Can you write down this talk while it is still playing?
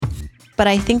But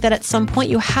I think that at some point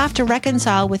you have to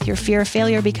reconcile with your fear of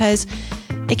failure, because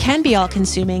it can be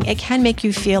all-consuming. It can make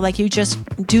you feel like you just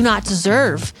do not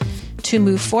deserve to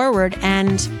move forward.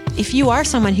 And if you are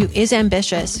someone who is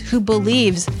ambitious, who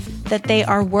believes that they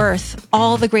are worth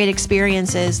all the great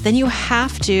experiences, then you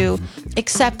have to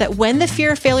accept that when the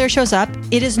fear of failure shows up,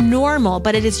 it is normal,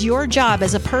 but it is your job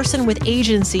as a person with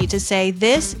agency to say,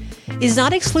 this is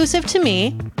not exclusive to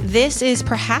me. This is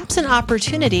perhaps an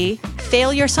opportunity.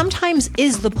 Failure sometimes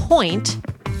is the point,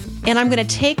 and I'm going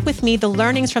to take with me the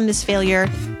learnings from this failure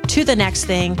to the next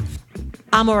thing.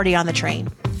 I'm already on the train.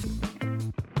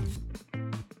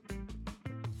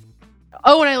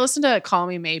 Oh, and I listened to Call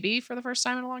Me Maybe for the first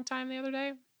time in a long time the other day.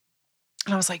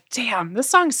 And I was like, damn, this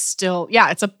song's still,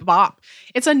 it's a bop.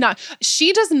 It's a nut.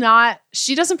 She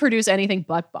doesn't produce anything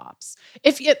but bops.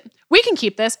 We can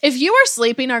keep this. If you are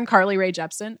sleeping on Carly Rae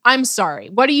Jepsen, I'm sorry.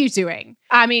 What are you doing?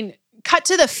 I mean, cut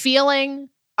to the feeling.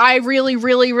 I really,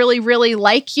 really, really, really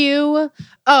like you.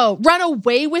 Oh, Run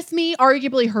Away With Me,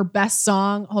 arguably her best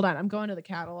song. Hold on, I'm going to the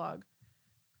catalog.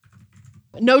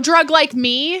 No Drug Like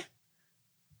Me.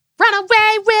 Run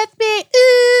away with me.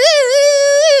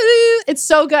 Ooh, it's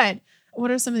so good. What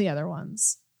are some of the other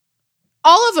ones?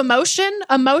 All of Emotion.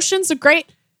 Emotion's a great.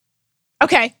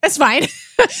 Okay, that's fine.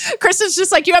 Kristen's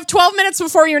just like, you have 12 minutes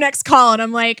before your next call. And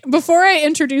I'm like, before I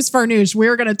introduce Farnoosh,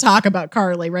 we're going to talk about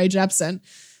Carly Rae Jepsen.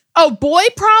 Oh, Boy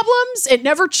Problems. It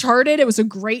never charted. It was a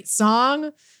great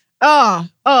song. Oh,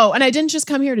 and I Didn't Just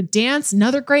Come Here to Dance.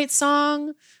 Another great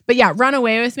song. But yeah, Run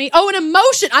Away With Me. Oh, and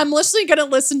Emotion. I'm literally going to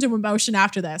listen to Emotion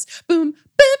after this. Boom,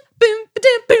 boom, boom,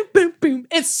 boom, boom, boom, boom.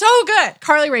 It's so good.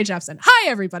 Carly Rae Jepsen. Hi,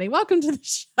 everybody. Welcome to the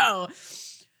show.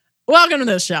 Welcome to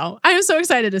the show. I am so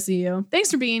excited to see you.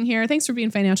 Thanks for being here. Thanks for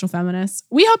being financial feminists.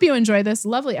 We hope you enjoy this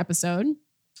lovely episode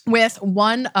with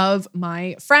one of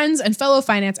my friends and fellow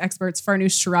finance experts,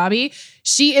 Farnoosh Torabi.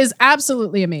 She is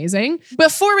absolutely amazing.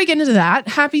 Before we get into that,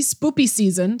 happy spoopy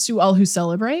season to all who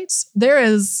celebrate.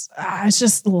 I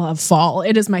just love fall.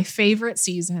 It is my favorite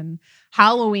season.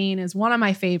 Halloween is one of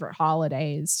my favorite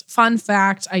holidays. Fun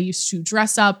fact, I used to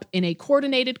dress up in a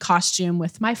coordinated costume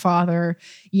with my father.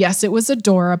 Yes, it was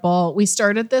adorable. We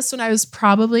started this when I was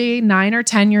probably 9 or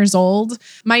 10 years old.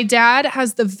 My dad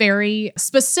has the very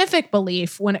specific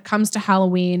belief when it comes to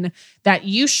Halloween that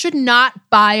you should not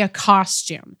buy a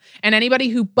costume. And anybody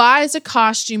who buys a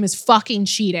costume is fucking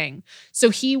cheating. So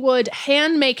he would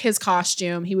hand make his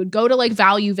costume. He would go to like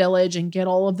Value Village and get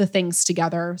all of the things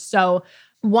together. So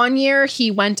one year he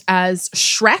went as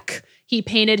Shrek. He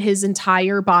painted his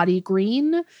entire body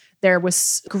green. There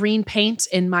was green paint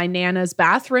in my Nana's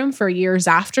bathroom for years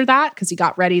after that because he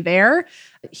got ready there.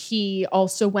 He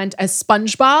also went as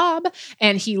SpongeBob,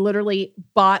 and he literally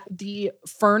bought the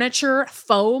furniture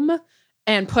foam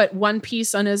and put one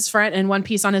piece on his front and one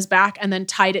piece on his back and then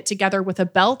tied it together with a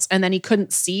belt, and then he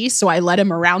couldn't see, so I led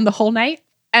him around the whole night.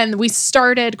 And we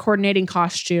started coordinating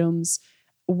costumes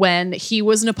when he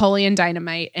was Napoleon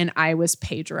Dynamite and I was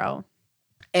Pedro.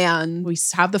 And we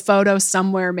have the photos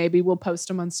somewhere. Maybe we'll post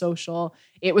them on social.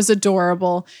 It was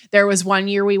adorable. There was one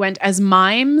year we went as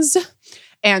mimes.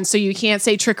 And so you can't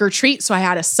say trick or treat. So I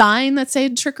had a sign that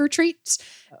said trick or treat.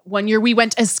 One year we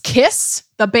went as Kiss,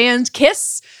 the band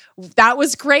Kiss. That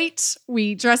was great.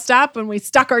 We dressed up and we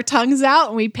stuck our tongues out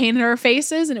and we painted our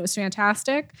faces, and it was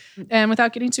fantastic. And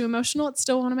without getting too emotional, it's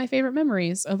still one of my favorite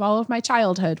memories of all of my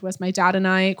childhood was my dad and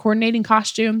I coordinating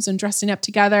costumes and dressing up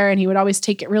together. And he would always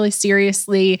take it really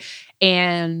seriously.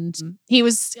 And he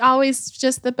was always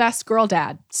just the best girl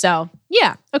dad. So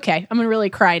yeah, okay. I'm going to really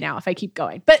cry now if I keep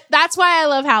going. But that's why I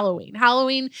love Halloween.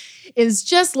 Halloween is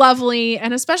just lovely.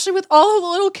 And especially with all of the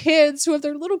little kids who have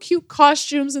their little cute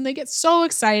costumes and they get so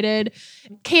excited.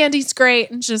 Candy's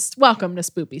great. And just welcome to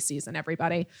spoopy season,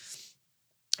 everybody.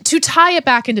 To tie it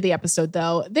back into the episode,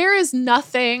 though, there is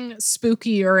nothing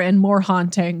spookier and more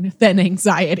haunting than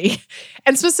anxiety,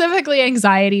 and specifically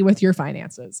anxiety with your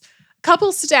finances.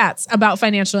 Couple stats about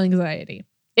financial anxiety.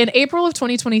 In April of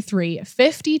 2023,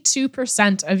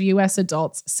 52% of US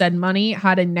adults said money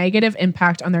had a negative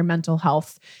impact on their mental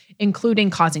health,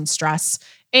 including causing stress.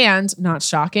 And, not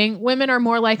shocking, women are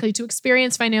more likely to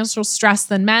experience financial stress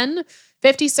than men.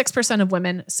 56% of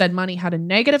women said money had a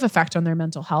negative effect on their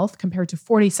mental health compared to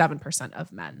 47%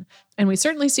 of men. And we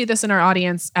certainly see this in our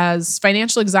audience as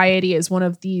financial anxiety is one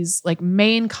of these like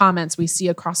main comments we see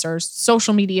across our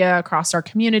social media, across our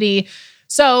community.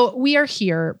 So we are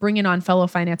here bringing on fellow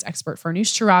finance expert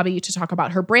Farnoosh Torabi to talk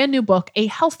about her brand new book, A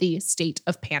Healthy State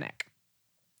of Panic.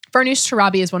 Farnoosh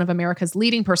Torabi is one of America's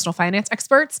leading personal finance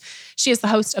experts. She is the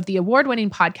host of the award-winning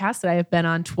podcast that I have been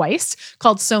on twice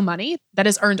called So Money that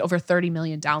has earned over 30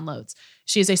 million downloads.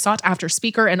 She is a sought-after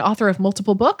speaker and author of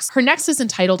multiple books. Her next is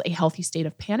entitled A Healthy State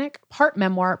of Panic, part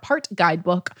memoir, part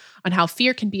guidebook on how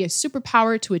fear can be a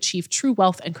superpower to achieve true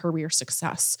wealth and career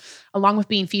success. Along with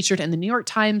being featured in the New York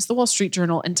Times, the Wall Street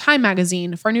Journal, and Time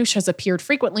magazine, Farnoosh has appeared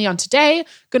frequently on Today,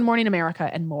 Good Morning America,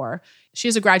 and more. She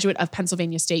is a graduate of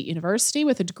Pennsylvania State University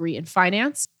with a degree in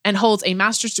finance and holds a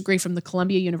master's degree from the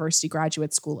Columbia University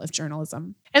Graduate School of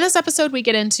Journalism. In this episode, we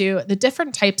get into the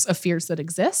different types of fears that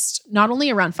exist, not only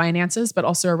around finances, but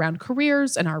also around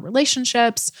careers and our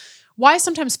relationships, why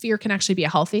sometimes fear can actually be a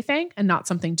healthy thing and not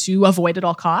something to avoid at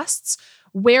all costs,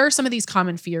 where some of these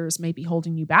common fears may be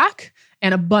holding you back,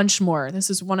 and a bunch more. This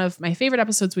is one of my favorite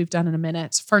episodes we've done in a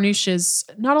minute. Farnoosh is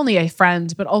not only a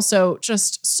friend, but also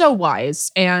just so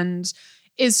wise and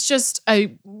is just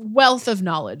a wealth of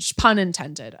knowledge, pun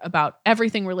intended, about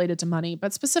everything related to money,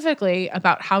 but specifically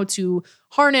about how to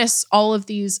harness all of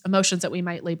these emotions that we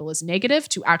might label as negative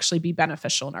to actually be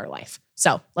beneficial in our life.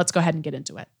 So let's go ahead and get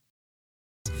into it.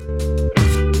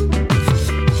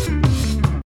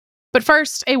 But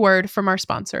first, a word from our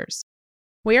sponsors.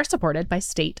 We are supported by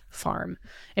State Farm.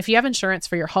 If you have insurance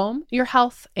for your home, your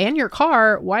health, and your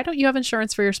car, why don't you have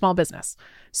insurance for your small business?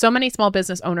 So many small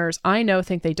business owners I know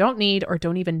think they don't need or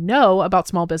don't even know about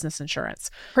small business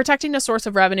insurance. Protecting a source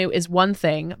of revenue is one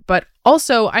thing, but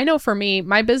also I know for me,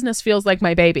 my business feels like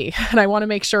my baby, and I want to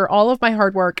make sure all of my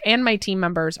hard work and my team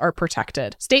members are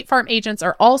protected. State Farm agents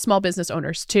are all small business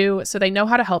owners too, so they know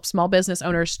how to help small business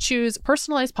owners choose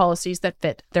personalized policies that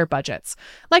fit their budgets.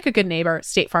 Like a good neighbor,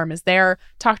 State Farm is there.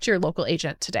 Talk to your local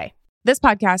agent today. This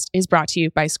podcast is brought to you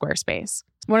by Squarespace.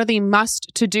 One of the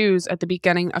must-to-dos at the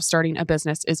beginning of starting a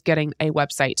business is getting a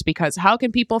website, because how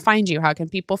can people find you? How can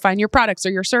people find your products or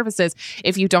your services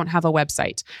if you don't have a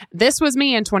website? This was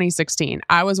me in 2016.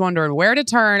 I was wondering where to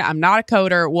turn. I'm not a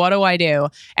coder. What do I do?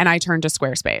 And I turned to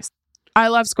Squarespace. I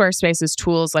love Squarespace's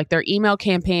tools like their email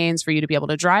campaigns for you to be able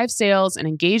to drive sales and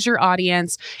engage your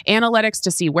audience, analytics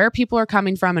to see where people are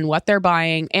coming from and what they're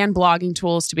buying, and blogging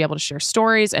tools to be able to share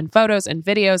stories and photos and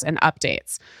videos and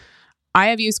updates. I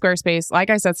have used Squarespace, like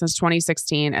I said, since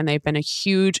 2016, and they've been a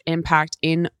huge impact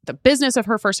in the business of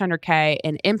Her First 100K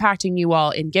and impacting you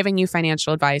all in giving you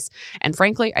financial advice. And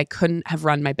frankly, I couldn't have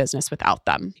run my business without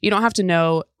them. You don't have to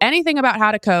know anything about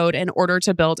how to code in order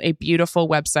to build a beautiful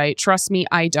website. Trust me,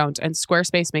 I don't. And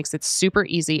Squarespace makes it super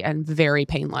easy and very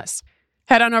painless.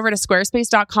 Head on over to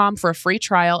squarespace.com for a free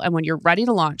trial. And when you're ready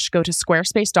to launch, go to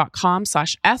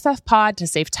squarespace.com/ffpod to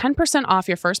save 10% off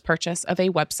your first purchase of a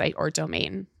website or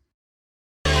domain.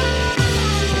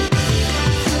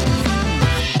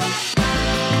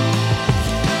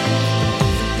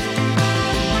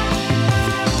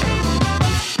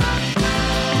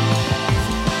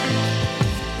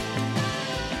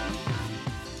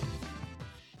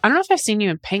 I don't know if I've seen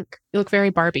you in pink. You look very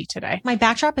Barbie today. My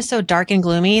backdrop is so dark and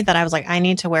gloomy that I was like, I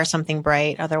need to wear something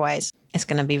bright. Otherwise, it's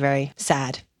going to be very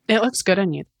sad. It looks good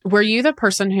on you. Were you the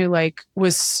person who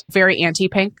was very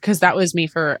anti-pink? Because that was me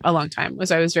for a long time.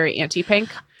 I was very anti-pink.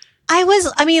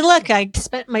 Look, I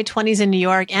spent my 20s in New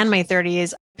York and my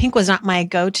 30s. Pink was not my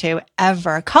go-to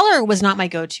ever. Color was not my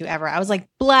go-to ever. I was like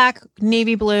black,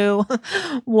 navy blue,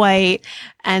 white.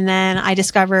 And then I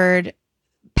discovered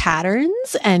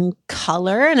patterns and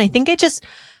color. And I think it just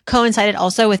coincided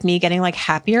also with me getting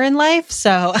happier in life.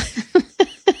 So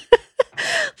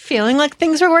feeling like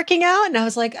things were working out. And I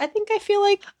was like, I think I feel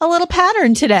like a little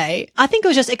pattern today. I think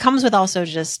it comes with also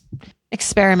just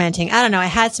experimenting. I don't know. I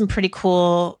had some pretty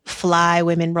cool fly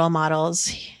women role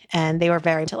models, and they were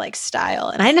very into style.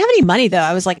 And I didn't have any money though.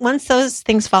 I was like, once those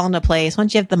things fall into place,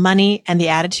 once you have the money and the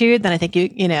attitude, then I think you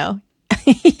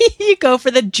go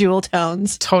for the jewel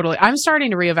tones. Totally. I'm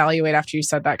starting to reevaluate after you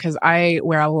said that, because I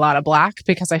wear a lot of black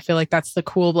because I feel like that's the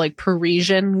cool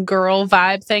Parisian girl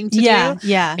vibe thing to do. Yeah.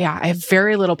 Yeah. I have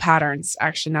very little patterns,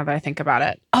 actually, now that I think about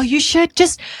it. Oh, you should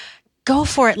just go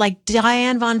for it.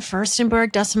 Diane von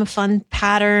Furstenberg does some fun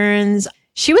patterns.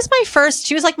 She was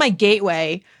my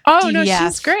gateway. Oh, DDF. No,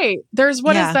 she's great. There's, is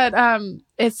that?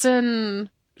 It's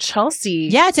in Chelsea.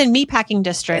 Yeah, it's in Meatpacking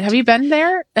District. Have you been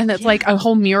there? And it's a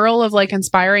whole mural of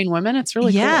inspiring women. It's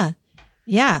really cool.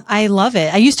 Yeah, I love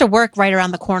it. I used to work right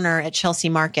around the corner at Chelsea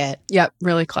Market. Yep,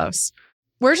 really close.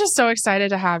 We're just so excited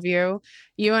to have you.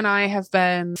 You and I have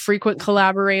been frequent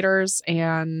collaborators,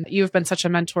 and you've been such a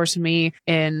mentor to me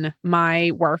in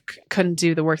my work. Couldn't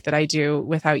do the work that I do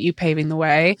without you paving the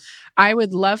way. I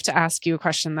would love to ask you a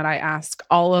question that I ask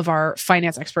all of our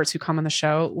finance experts who come on the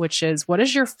show, which is, what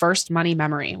is your first money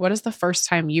memory? What is the first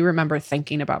time you remember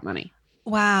thinking about money?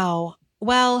 Wow.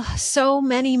 Well, so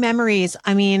many memories.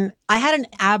 I mean, I had an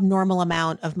abnormal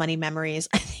amount of money memories.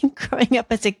 I think growing up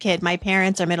as a kid, my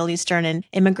parents are Middle Eastern and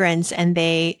immigrants, and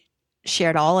they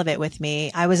shared all of it with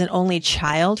me. I was an only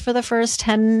child for the first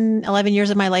 10, 11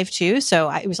 years of my life too. So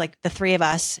it was like the three of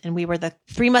us, and we were the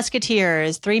three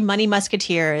musketeers, three money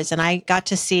musketeers. And I got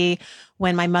to see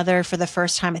when my mother, for the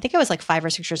first time, I think I was like 5 or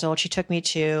 6 years old, she took me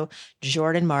to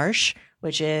Jordan Marsh,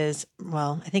 which is,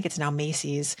 well, I think it's now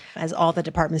Macy's, as all the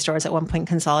department stores at one point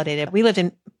consolidated. We lived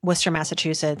in Worcester,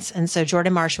 Massachusetts. And so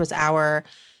Jordan Marsh was our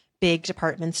big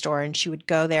department store, and she would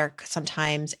go there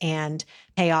sometimes and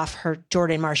pay off her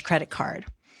Jordan Marsh credit card.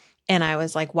 And I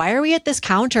was like, why are we at this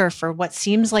counter for what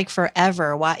seems like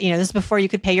forever? Why, this is before you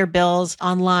could pay your bills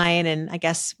online. And I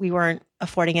guess we weren't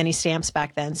affording any stamps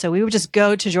back then. So we would just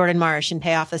go to Jordan Marsh and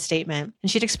pay off the statement.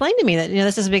 And she'd explain to me that,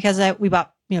 this is because we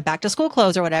bought, back to school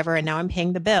clothes or whatever. And now I'm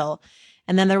paying the bill.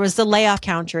 And then there was the layoff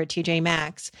counter at TJ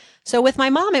Maxx. So with my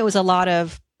mom, it was a lot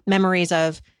of memories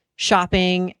of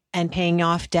shopping and paying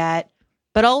off debt,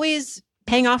 but always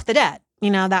paying off the debt.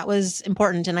 That was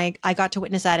important. And I got to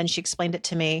witness that, and she explained it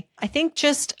to me. I think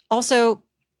just also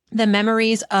the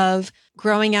memories of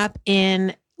growing up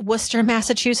in Worcester,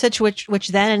 Massachusetts, which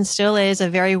then and still is a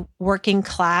very working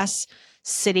class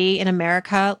city in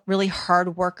America, really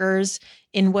hard workers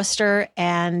in Worcester,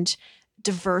 and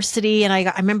diversity. And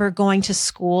I remember going to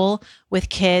school with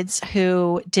kids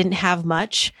who didn't have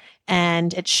much,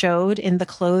 and it showed in the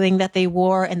clothing that they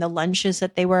wore and the lunches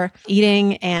that they were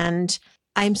eating. And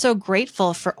I'm so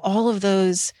grateful for all of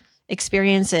those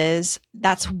experiences.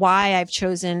 That's why I've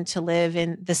chosen to live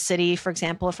in the city, for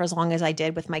example, for as long as I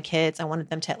did with my kids. I wanted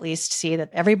them to at least see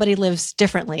that everybody lives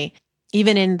differently.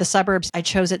 Even in the suburbs, I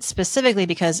chose it specifically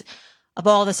because of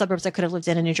all the suburbs I could have lived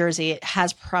in New Jersey, it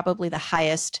has probably the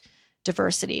highest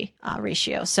diversity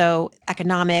ratio. So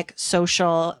economic,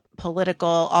 social, political,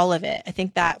 all of it. I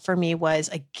think that for me was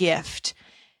a gift.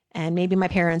 And maybe my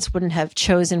parents wouldn't have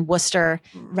chosen Worcester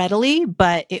readily,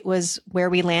 but it was where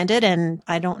we landed. And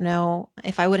I don't know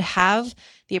if I would have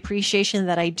the appreciation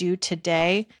that I do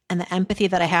today and the empathy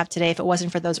that I have today if it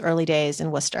wasn't for those early days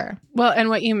in Worcester. Well, and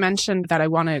what you mentioned that I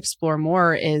want to explore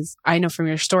more is, I know from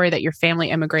your story that your family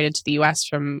immigrated to the US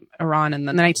from Iran in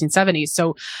the 1970s.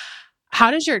 So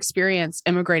how does your experience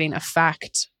immigrating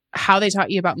affect how they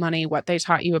taught you about money, what they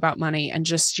taught you about money, and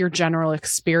just your general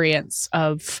experience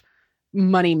of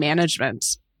money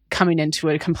management coming into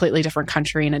a completely different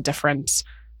country in a different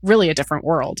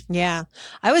world? Yeah.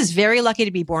 I was very lucky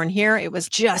to be born here. It was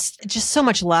just so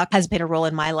much luck has played a role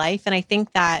in my life. And I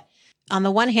think that on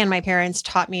the one hand, my parents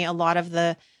taught me a lot of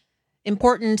the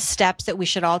important steps that we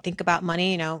should all think about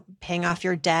money, paying off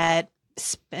your debt,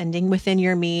 spending within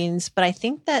your means. But I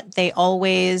think that they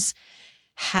always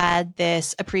had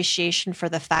this appreciation for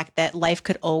the fact that life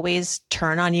could always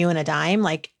turn on you in a dime.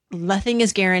 Like, nothing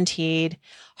is guaranteed.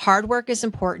 Hard work is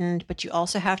important, but you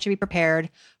also have to be prepared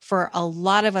for a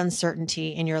lot of uncertainty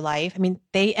in your life. I mean,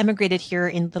 they emigrated here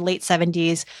in the late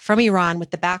 70s from Iran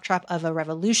with the backdrop of a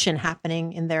revolution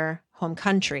happening in their home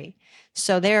country.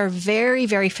 So they're very,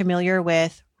 very familiar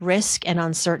with risk and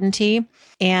uncertainty.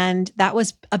 And that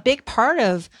was a big part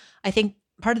of, I think,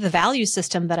 part of the value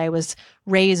system that I was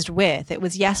raised with. It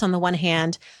was, yes, on the one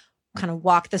hand, kind of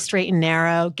walk the straight and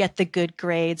narrow, get the good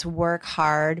grades, work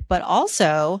hard, but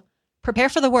also prepare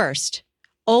for the worst.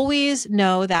 Always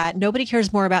know that nobody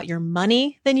cares more about your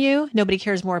money than you. Nobody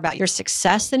cares more about your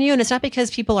success than you. And it's not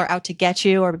because people are out to get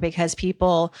you or because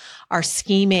people are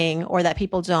scheming or that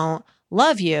people don't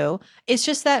love you. It's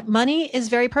just that money is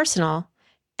very personal.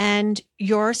 And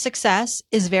your success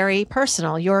is very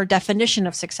personal. Your definition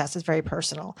of success is very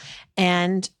personal.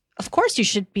 And of course, you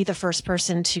should be the first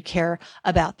person to care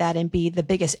about that and be the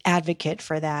biggest advocate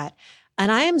for that.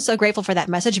 And I am so grateful for that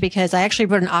message because I actually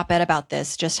wrote an op-ed about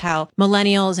this, just how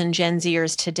millennials and Gen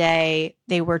Zers today,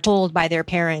 they were told by their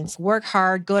parents, work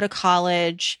hard, go to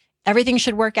college, everything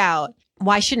should work out.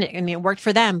 Why shouldn't it? I mean, it worked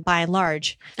for them by and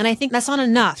large. And I think that's not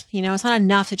enough. It's not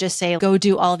enough to just say, go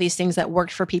do all these things that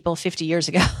worked for people 50 years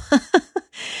ago.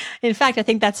 In fact, I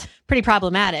think that's pretty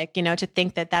problematic, to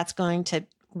think that that's going to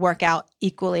work out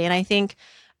equally. And I think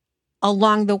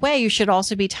along the way, you should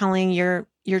also be telling your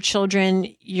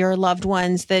children, your loved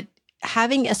ones, that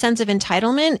having a sense of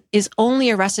entitlement is only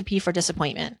a recipe for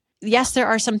disappointment. Yes, there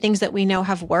are some things that we know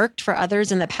have worked for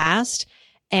others in the past.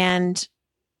 And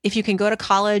if you can go to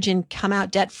college and come out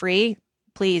debt-free,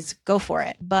 please go for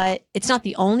it. But it's not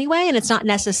the only way, and it's not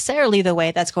necessarily the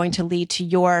way that's going to lead to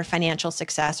your financial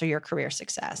success or your career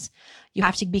success. You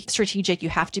have to be strategic. You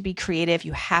have to be creative.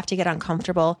 You have to get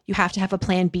uncomfortable. You have to have a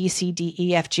plan B, C, D,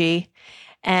 E, F, G.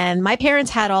 And my parents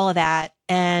had all of that.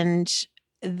 And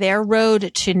their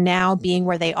road to now being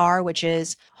where they are, which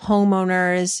is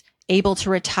homeowners, able to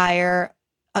retire,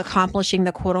 accomplishing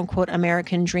the quote unquote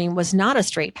American dream, was not a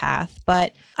straight path.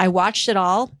 But I watched it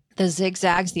all. the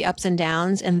zigzags, the ups and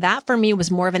downs. And that for me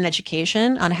was more of an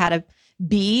education on how to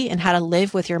be and how to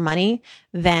live with your money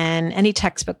than any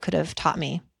textbook could have taught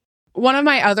me. One of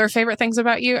my other favorite things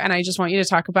about you, and I just want you to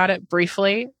talk about it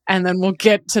briefly, and then we'll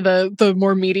get to the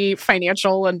more meaty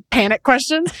financial and panic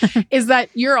questions, is that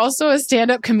you're also a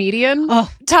stand-up comedian.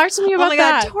 Oh, talk to me about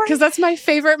that, Tori. because that's my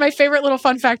favorite little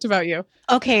fun fact about you.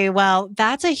 Okay, well,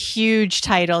 that's a huge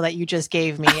title that you just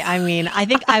gave me. I mean, I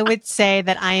think I would say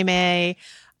that I'm a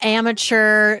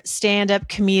amateur stand-up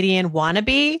comedian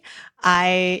wannabe.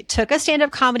 I took a stand-up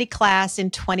comedy class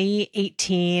in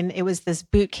 2018. It was this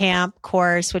boot camp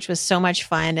course, which was so much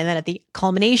fun. And then at the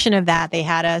culmination of that, they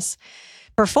had us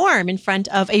perform in front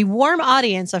of a warm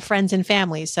audience of friends and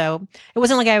family. So it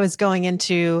wasn't like I was going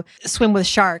into swim with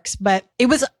sharks, but it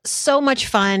was so much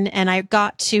fun. And I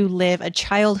got to live a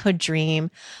childhood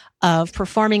dream of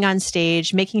performing on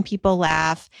stage, making people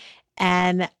laugh.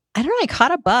 And I don't know, I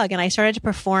caught a bug and I started to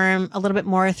perform a little bit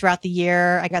more throughout the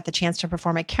year. I got the chance to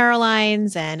perform at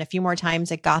Caroline's and a few more times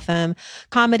at Gotham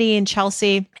Comedy in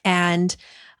Chelsea. And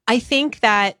I think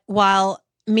that while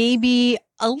maybe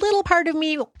a little part of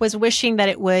me was wishing that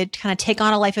it would kind of take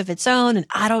on a life of its own and,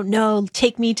 I don't know,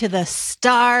 take me to the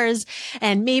stars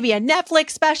and maybe a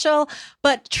Netflix special.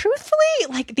 But truthfully,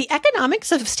 like the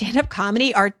economics of stand-up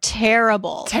comedy are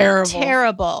terrible.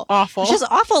 Terrible. Awful. It's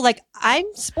just awful. Like I'm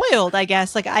spoiled, I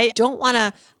guess. Like I don't want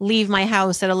to leave my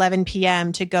house at 11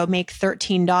 p.m. to go make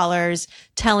 $13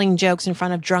 telling jokes in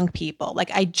front of drunk people.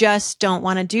 Like I just don't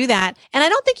want to do that. And I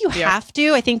don't think you have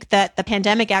to. I think that the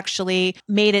pandemic actually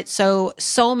made it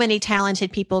so many talented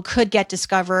people could get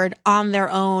discovered on their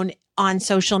own on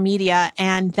social media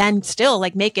and then still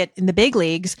like make it in the big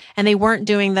leagues. And they weren't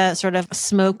doing the sort of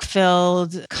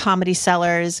smoke-filled comedy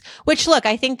sellers, which look,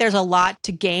 I think there's a lot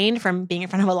to gain from being in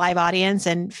front of a live audience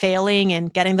and failing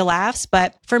and getting the laughs.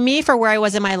 But for me, for where I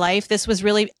was in my life, this was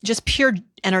really just pure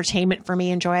entertainment for me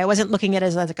and joy. I wasn't looking at it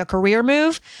as like a career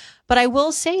move. But I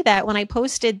will say that when I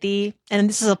posted and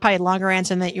this is probably a longer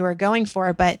answer than that you were going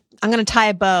for, but I'm going to tie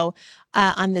a bow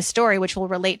on this story, which will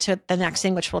relate to the next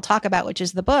thing, which we'll talk about, which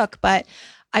is the book. But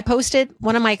I posted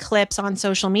one of my clips on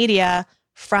social media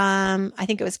from, I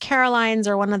think it was Caroline's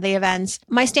or one of the events.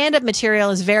 My stand-up material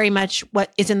is very much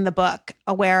what is in the book,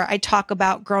 where I talk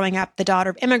about growing up the daughter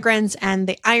of immigrants and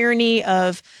the irony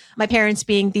of my parents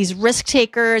being these risk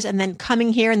takers and then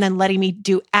coming here and then letting me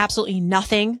do absolutely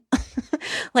nothing.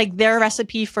 Like their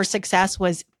recipe for success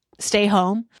was stay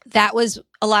home. That was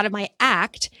a lot of my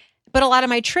act, but a lot of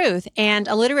my truth. And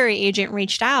a literary agent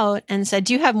reached out and said,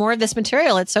 do you have more of this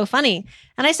material? It's so funny.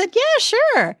 And I said, yeah,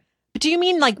 sure. But do you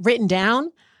mean like written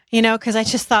down? You know, because I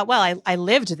just thought, well, I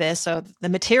lived this, so the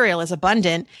material is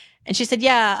abundant. And she said,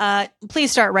 yeah,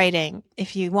 please start writing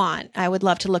if you want. I would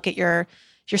love to look at your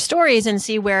stories and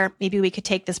see where maybe we could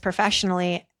take this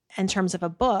professionally in terms of a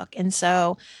book. And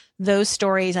so those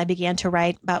stories I began to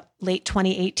write about late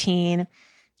 2018,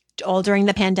 all during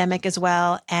the pandemic as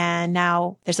well. And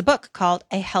now there's a book called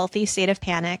A Healthy State of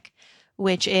Panic,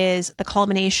 which is the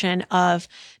culmination of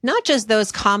not just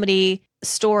those comedy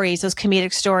stories, those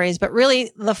comedic stories, but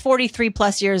really the 43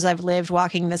 plus years I've lived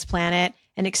walking this planet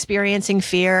and experiencing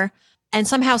fear and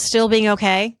somehow still being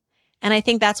okay. And I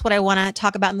think that's what I want to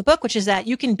talk about in the book, which is that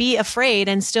you can be afraid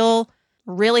and still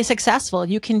really successful.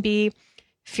 You can be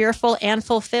fearful and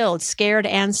fulfilled, scared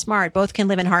and smart. Both can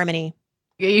live in harmony.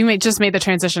 You just made the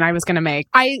transition I was going to make.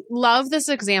 I love this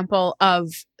example of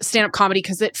stand-up comedy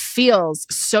because it feels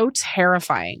so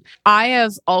terrifying. I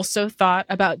have also thought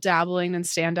about dabbling in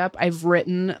stand-up. I've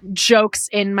written jokes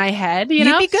in my head,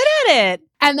 You'd be good at it.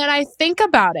 And then I think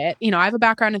about it. You know, I have a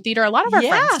background in theater. A lot of our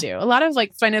friends do. A lot of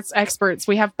like finance experts,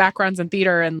 we have backgrounds in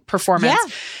theater and performance.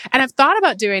 Yeah. And I've thought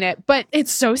about doing it, but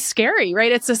it's so scary,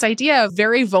 right? It's this idea of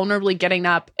very vulnerably getting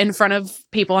up in front of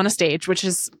people on a stage, which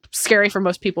is scary for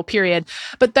most people, period.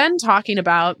 But then talking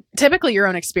about typically your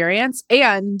own experience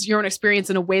and your own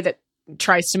experience in a way that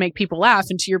tries to make people laugh.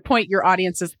 And to your point, your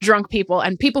audience is drunk people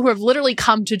and people who have literally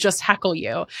come to just heckle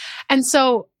you. And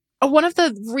so one of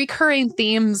the recurring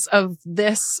themes of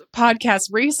this podcast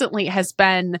recently has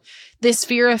been this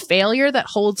fear of failure that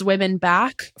holds women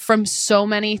back from so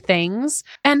many things.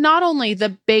 And not only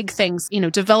the big things, you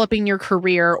know, developing your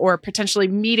career or potentially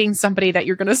meeting somebody that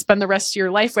you're going to spend the rest of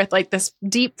your life with, like this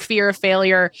deep fear of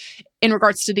failure in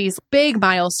regards to these big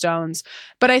milestones.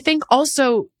 But I think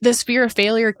also this fear of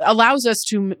failure allows us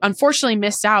to unfortunately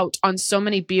miss out on so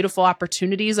many beautiful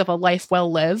opportunities of a life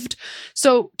well lived.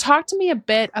 So talk to me a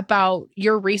bit about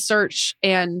your research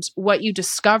and what you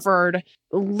discovered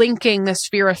linking this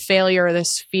fear of failure,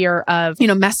 this fear of, you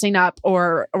know, messing up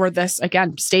or this,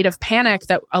 again, state of panic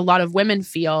that a lot of women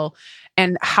feel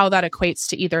and how that equates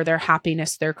to either their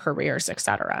happiness, their careers,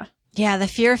 etc. Yeah, the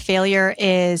fear of failure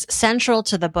is central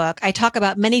to the book. I talk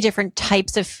about many different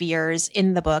types of fears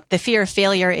in the book. The fear of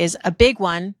failure is a big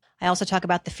one. I also talk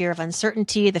about the fear of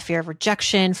uncertainty, the fear of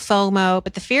rejection, FOMO,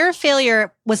 but the fear of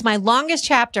failure was my longest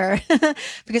chapter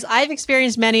because I've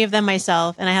experienced many of them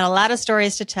myself and I had a lot of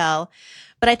stories to tell.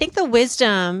 But I think the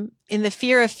wisdom in the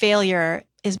fear of failure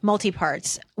is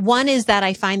multi-parts. One is that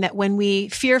I find that when we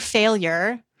fear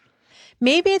failure,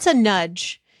 maybe it's a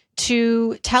nudge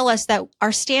to tell us that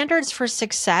our standards for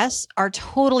success are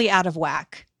totally out of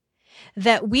whack.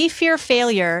 That we fear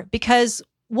failure because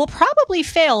we'll probably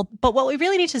fail, but what we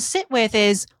really need to sit with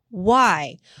is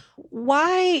why?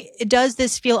 Why does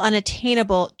this feel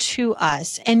unattainable to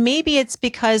us? And maybe it's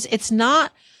because it's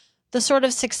not the sort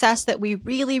of success that we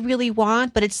really, really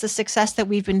want, but it's the success that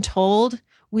we've been told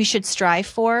we should strive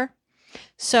for.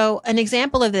 So an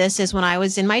example of this is when I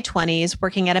was in my 20s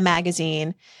working at a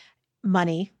magazine,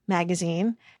 Money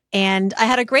magazine, and I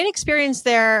had a great experience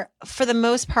there for the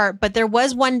most part, but there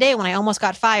was one day when I almost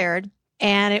got fired.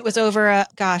 And it was over a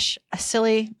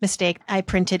silly mistake I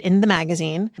printed in the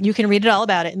magazine. You can read it all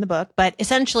about it in the book, but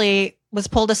essentially was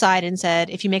pulled aside and said,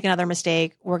 if you make another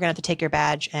mistake, we're going to have to take your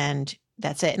badge and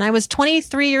that's it. And I was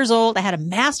 23 years old. I had a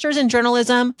master's in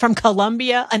journalism from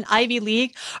Columbia, an Ivy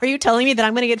League. Are you telling me that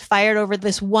I'm going to get fired over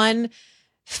this one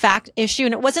fact issue?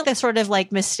 And it wasn't the sort of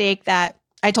like mistake that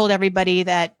I told everybody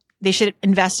that they should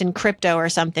invest in crypto or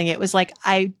something. It was like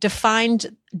I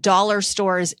defined dollar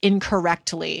stores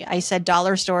incorrectly. I said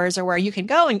dollar stores are where you can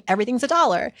go and everything's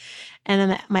 $1.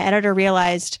 And then my editor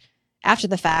realized after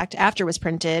the fact, after it was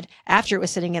printed, after it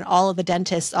was sitting in all of the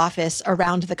dentist's office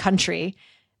around the country,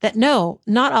 that no,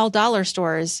 not all dollar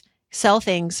stores sell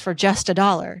things for just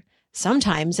 $1.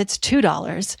 Sometimes it's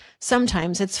 $2.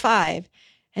 Sometimes it's $5.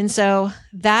 And so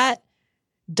that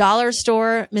dollar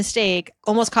store mistake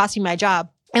almost cost me my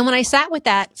job. And when I sat with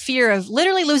that fear of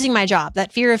literally losing my job,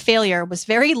 that fear of failure was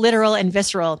very literal and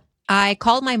visceral. I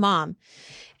called my mom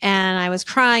and I was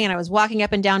crying and I was walking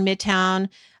up and down Midtown,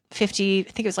 I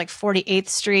think it was like 48th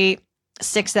Street,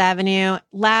 6th Avenue,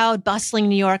 loud, bustling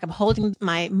New York. I'm holding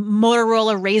my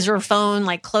Motorola Razr phone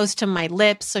like close to my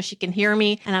lips so she can hear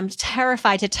me. And I'm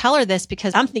terrified to tell her this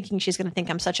because I'm thinking she's going to think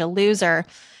I'm such a loser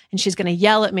and she's going to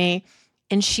yell at me.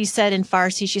 And she said in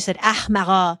Farsi, she said,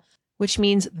 "Ahmara," which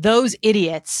means those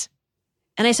idiots.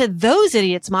 And I said, those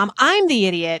idiots, Mom, I'm the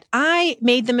idiot. I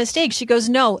made the mistake. She goes,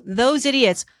 no, those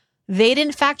idiots, they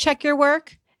didn't fact check your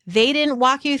work. They didn't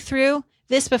walk you through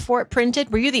this before it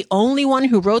printed. Were you the only one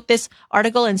who wrote this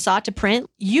article and saw it to print?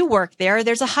 You work there.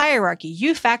 There's a hierarchy.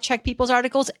 You fact check people's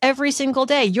articles every single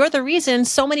day. You're the reason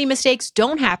so many mistakes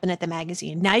don't happen at the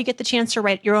magazine. Now you get the chance to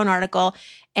write your own article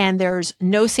and there's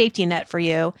no safety net for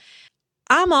you.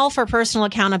 I'm all for personal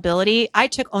accountability. I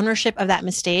took ownership of that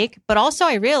mistake, but also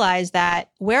I realized that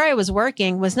where I was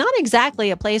working was not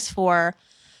exactly a place for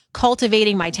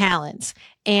cultivating my talents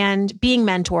and being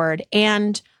mentored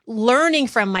and learning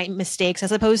from my mistakes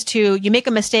as opposed to you make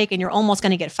a mistake and you're almost going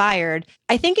to get fired.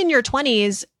 I think in your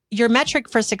 20s, your metric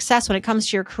for success when it comes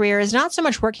to your career is not so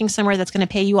much working somewhere that's going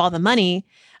to pay you all the money.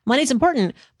 Money's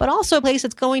important, but also a place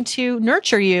that's going to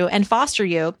nurture you and foster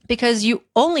you because you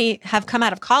only have come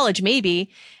out of college,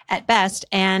 maybe at best,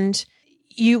 and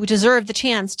you deserve the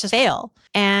chance to fail.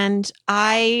 And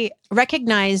I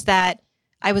recognize that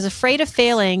I was afraid of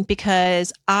failing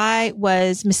because I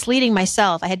was misleading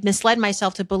myself. I had misled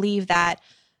myself to believe that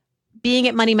being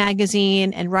at Money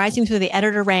Magazine and rising through the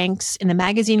editor ranks in the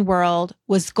magazine world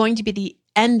was going to be the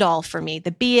end all for me,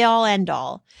 the be all end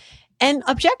all. And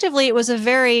objectively, it was a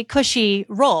very cushy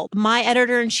role. My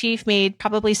editor-in-chief made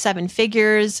probably 7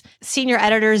 figures. Senior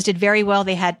editors did very well.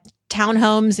 They had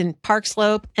townhomes in Park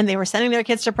Slope and they were sending their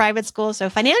kids to private school. So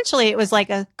financially, it was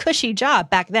like a cushy job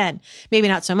back then. Maybe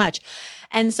not so much.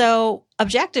 And so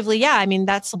objectively, yeah, I mean,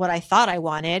 that's what I thought I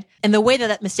wanted. And the way that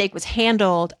that mistake was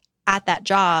handled at that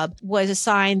job was a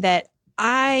sign that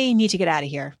I need to get out of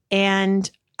here. And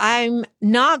I'm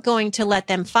not going to let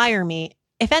them fire me.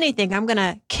 If anything, I'm going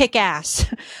to kick ass.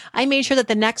 I made sure that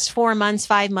the next 4 months,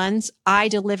 5 months, I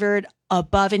delivered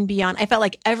above and beyond. I felt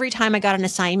like every time I got an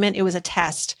assignment, it was a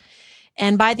test.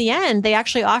 And by the end, they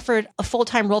actually offered a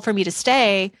full-time role for me to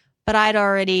stay, but I'd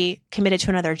already committed to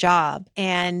another job.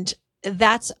 And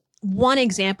that's one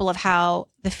example of how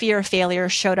the fear of failure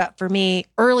showed up for me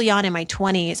early on in my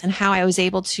 20s and how I was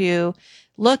able to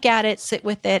look at it, sit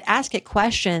with it, ask it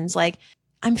questions like,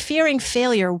 I'm fearing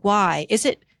failure. Why? Is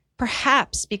it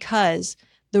perhaps because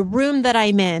the room that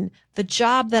I'm in, the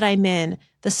job that I'm in,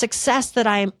 the success that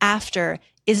I'm after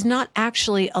is not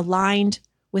actually aligned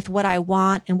with what I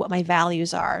want and what my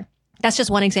values are? That's just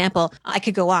one example. I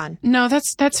could go on. No,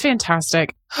 that's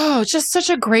fantastic. Oh, just such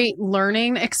a great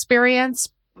learning experience.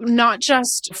 Not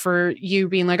just for you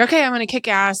being like, okay, I'm going to kick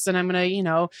ass and I'm going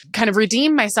to, kind of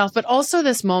redeem myself, but also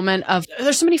this moment of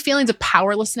there's so many feelings of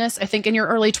powerlessness, I think, in your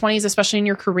early 20s, especially in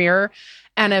your career.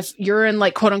 And if you're in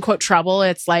like quote unquote trouble,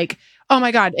 it's like, oh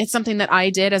my God, it's something that I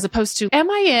did, as opposed to, am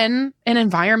I in an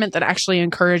environment that actually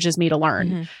encourages me to learn?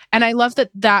 Mm-hmm. And I love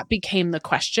that became the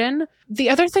question. The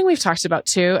other thing we've talked about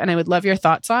too, and I would love your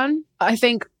thoughts on, I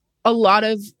think a lot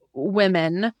of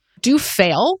women do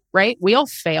fail, right? We all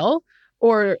fail,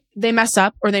 or they mess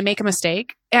up, or they make a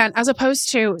mistake. And as opposed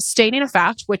to stating a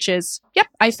fact, which is, yep,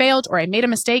 I failed, or I made a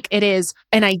mistake, it is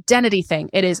an identity thing.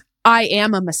 It is, I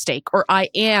am a mistake, or I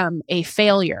am a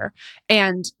failure.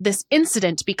 And this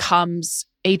incident becomes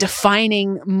a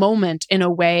defining moment in a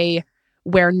way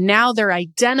where now they're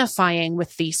identifying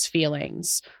with these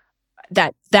feelings,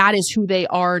 that is who they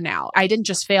are now. I didn't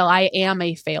just fail, I am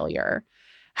a failure.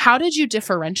 How did you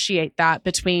differentiate that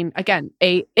between, again,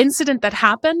 a incident that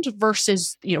happened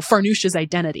versus, Farnoosh's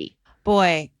identity?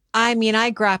 Boy, I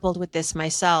grappled with this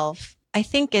myself. I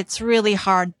think it's really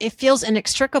hard. It feels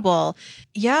inextricable.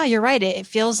 Yeah, you're right. It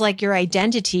feels like your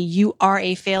identity, you are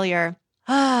a failure.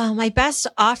 My best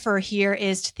offer here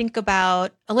is to think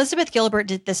about, Elizabeth Gilbert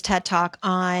did this TED Talk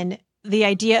on the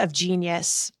idea of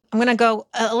genius. I'm going to go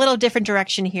a little different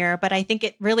direction here, but I think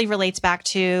it really relates back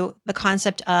to the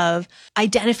concept of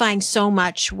identifying so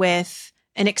much with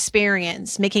an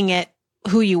experience, making it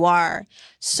who you are.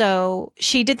 So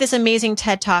she did this amazing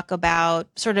TED Talk about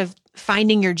sort of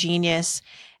finding your genius.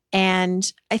 And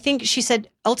I think she said,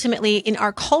 ultimately, in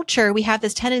our culture, we have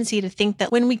this tendency to think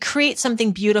that when we create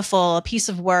something beautiful, a piece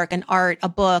of work, an art, a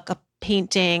book, a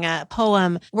painting, a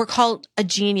poem, we're called a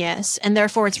genius. And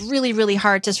therefore, it's really, really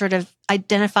hard to sort of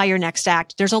identify your next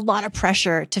act. There's a lot of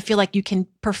pressure to feel like you can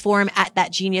perform at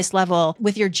that genius level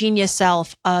with your genius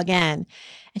self again.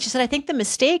 And she said, I think the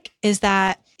mistake is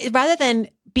that rather than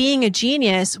being a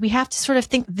genius, we have to sort of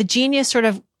think the genius sort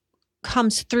of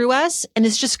comes through us and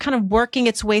is just kind of working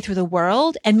its way through the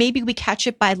world. And maybe we catch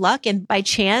it by luck and by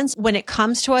chance. When it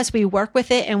comes to us, we work with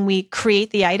it and we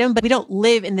create the item, but we don't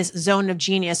live in this zone of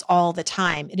genius all the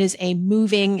time. It is a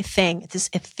moving thing. It's this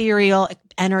ethereal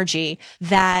energy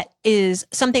that is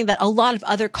something that a lot of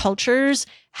other cultures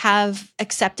have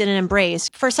accepted and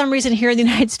embraced. For some reason here in the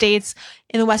United States,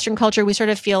 in the Western culture, we sort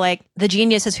of feel like the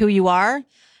genius is who you are.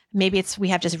 Maybe we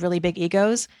have just really big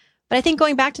egos. But I think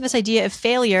going back to this idea of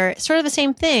failure, sort of the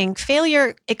same thing.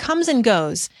 Failure, it comes and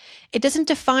goes. It doesn't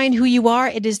define who you are.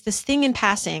 It is this thing in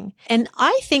passing. And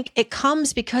I think it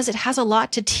comes because it has a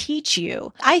lot to teach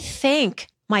you. I thank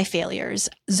my failures.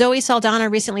 Zoe Saldana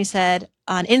recently said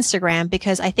on Instagram,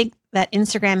 because I think that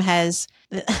Instagram has,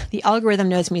 the algorithm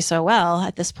knows me so well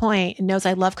at this point and knows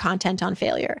I love content on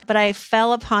failure. But I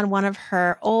fell upon one of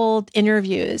her old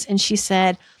interviews and she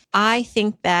said, I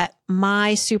think that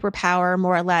my superpower,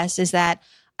 more or less, is that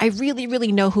I really,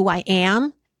 really know who I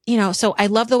am. So I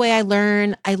love the way I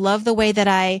learn. I love the way that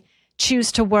I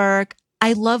choose to work.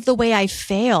 I love the way I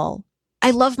fail.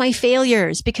 I love my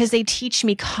failures because they teach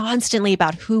me constantly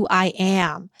about who I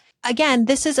am. Again,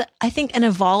 this is, I think, an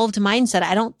evolved mindset.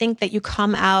 I don't think that you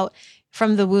come out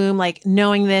from the womb like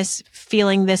knowing this,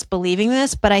 feeling this, believing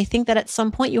this. But I think that at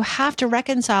some point you have to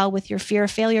reconcile with your fear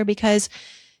of failure because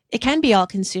it can be all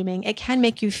consuming. It can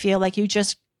make you feel like you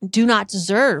just do not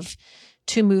deserve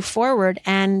to move forward.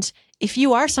 And if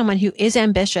you are someone who is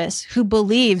ambitious, who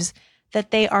believes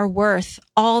that they are worth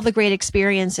all the great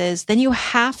experiences, then you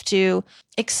have to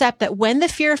accept that when the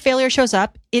fear of failure shows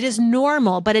up, it is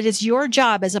normal, but it is your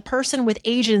job as a person with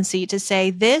agency to say,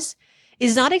 this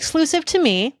is not exclusive to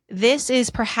me. This is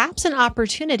perhaps an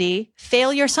opportunity.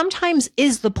 Failure sometimes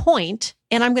is the point,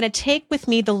 and I'm going to take with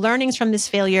me the learnings from this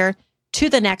failure to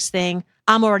the next thing.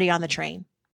 I'm already on the train.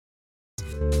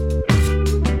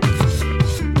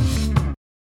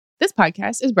 This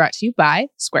podcast is brought to you by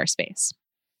Squarespace.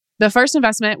 The first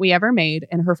investment we ever made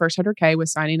in her first 100K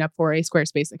was signing up for a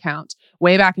Squarespace account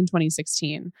way back in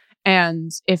 2016.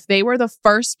 And if they were the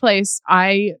first place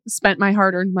I spent my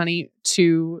hard-earned money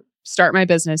to start my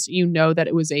business, you know that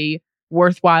it was a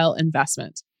worthwhile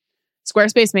investment.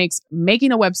 Squarespace makes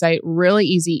making a website really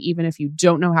easy, even if you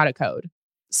don't know how to code,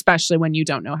 especially when you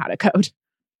don't know how to code.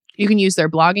 You can use their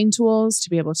blogging tools to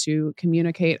be able to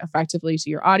communicate effectively to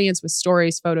your audience with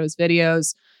stories, photos,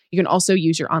 videos. You can also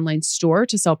use your online store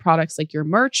to sell products like your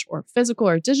merch or physical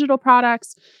or digital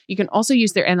products. You can also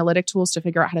use their analytic tools to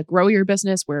figure out how to grow your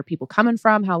business. Where are people coming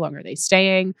from? How long are they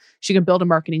staying? So you can build a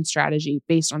marketing strategy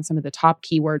based on some of the top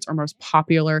keywords or most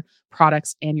popular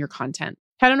products and your content.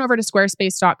 Head on over to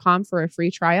squarespace.com for a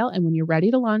free trial. And when you're ready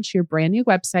to launch your brand new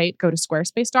website, go to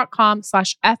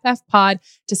squarespace.com/ffpod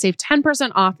to save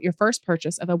 10% off your first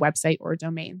purchase of a website or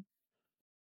domain.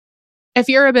 If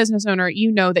you're a business owner,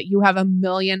 you know that you have a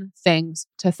million things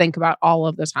to think about all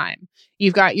of the time.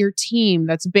 You've got your team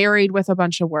that's buried with a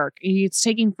bunch of work. It's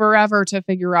taking forever to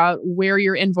figure out where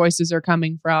your invoices are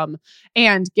coming from.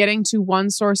 And getting to one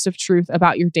source of truth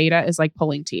about your data is like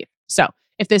pulling teeth. So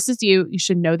if this is you, you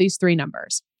should know these three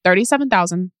numbers: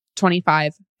 37,000,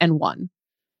 25, and 1.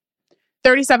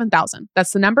 37,000.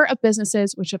 That's the number of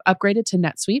businesses which have upgraded to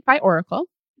NetSuite by Oracle.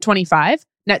 25.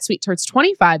 NetSuite turns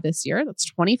 25 this year. That's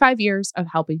 25 years of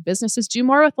helping businesses do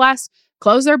more with less,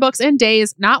 close their books in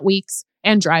days, not weeks,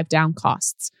 and drive down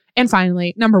costs. And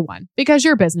finally, number 1, because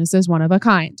your business is one of a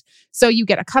kind. So you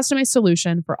get a customized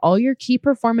solution for all your key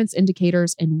performance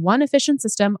indicators in one efficient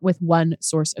system with one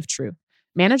source of truth.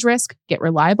 Manage risk, get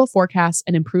reliable forecasts,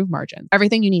 and improve margin.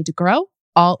 Everything you need to grow,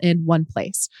 all in one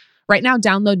place. Right now,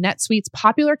 download NetSuite's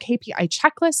popular KPI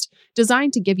checklist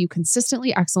designed to give you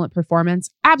consistently excellent performance,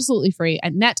 absolutely free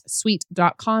at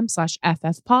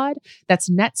netsuite.com/ffpod. That's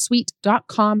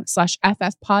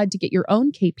netsuite.com/ffpod to get your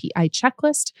own KPI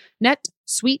checklist.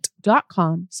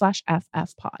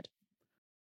 netsuite.com/ffpod.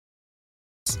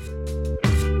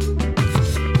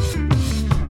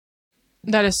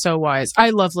 That is so wise.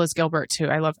 I love Liz Gilbert too.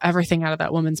 I love everything out of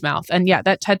that woman's mouth. And yeah,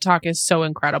 that TED Talk is so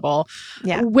incredible.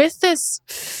 Yeah. With this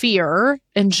fear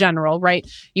in general, right?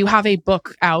 You have a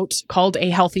book out called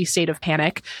A Healthy State of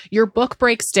Panic. Your book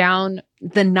breaks down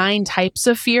the 9 types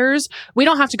of fears. We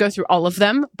don't have to go through all of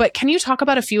them, but can you talk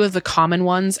about a few of the common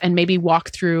ones and maybe walk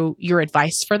through your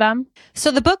advice for them? So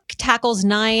the book tackles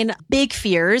 9 big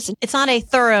fears. It's not a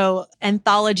thorough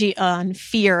anthology on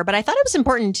fear, but I thought it was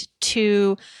important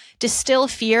to distill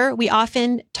fear. We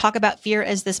often talk about fear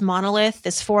as this monolith,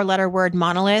 this 4-letter word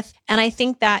monolith. And I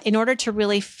think that in order to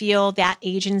really feel that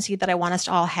agency that I want us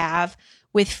to all have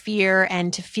with fear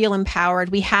and to feel empowered,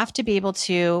 we have to be able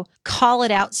to call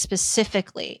it out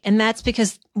specifically. And that's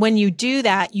because when you do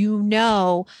that, you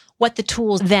know what the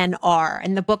tools then are.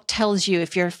 And the book tells you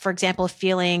if you're, for example,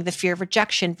 feeling the fear of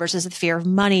rejection versus the fear of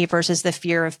money versus the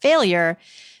fear of failure,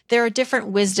 there are different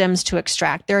wisdoms to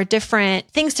extract. There are different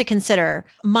things to consider,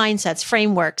 mindsets,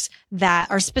 frameworks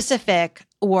that are specific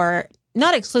or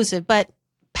not exclusive, but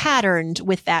patterned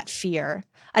with that fear.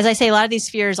 As I say, a lot of these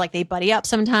fears, like they buddy up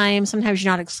sometimes. Sometimes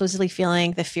you're not exclusively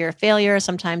feeling the fear of failure.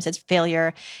 Sometimes it's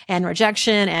failure and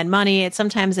rejection and money.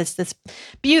 Sometimes it's this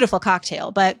beautiful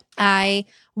cocktail. But I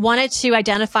wanted to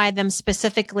identify them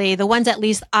specifically, the ones at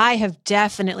least I have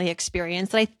definitely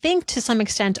experienced that I think to some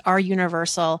extent are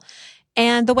universal.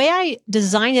 And the way I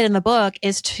designed it in the book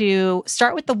is to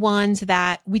start with the ones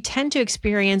that we tend to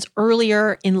experience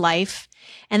earlier in life.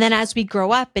 And then as we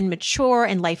grow up and mature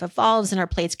and life evolves and our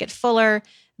plates get fuller,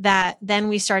 that then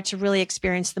we start to really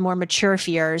experience the more mature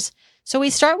fears. So we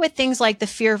start with things like the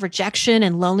fear of rejection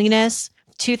and loneliness,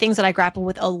 2 things that I grapple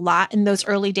with a lot in those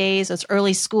early days, those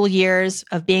early school years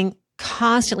of being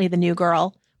constantly the new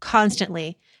girl,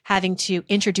 constantly having to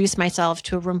introduce myself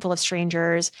to a room full of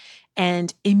strangers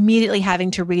and immediately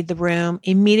having to read the room,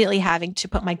 immediately having to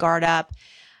put my guard up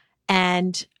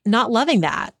and not loving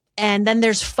that. And then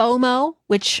there's FOMO,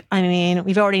 which, I mean,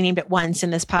 we've already named it once in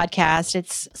this podcast.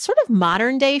 It's sort of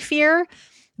modern day fear,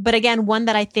 but again, one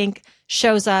that I think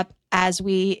shows up as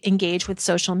we engage with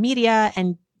social media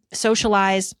and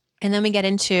socialize. And then we get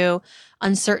into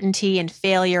uncertainty and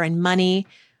failure and money,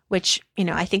 which, you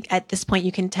know, I think at this point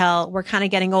you can tell we're kind of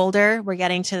getting older. We're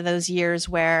getting to those years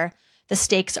where the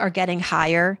stakes are getting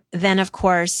higher. Then, of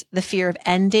course, the fear of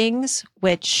endings,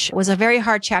 which was a very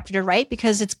hard chapter to write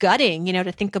because it's gutting, you know,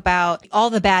 to think about all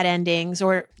the bad endings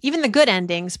or even the good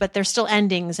endings, but they're still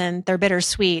endings and they're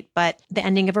bittersweet. But the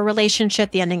ending of a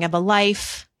relationship, the ending of a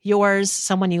life, yours,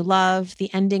 someone you love,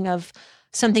 the ending of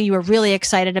something you were really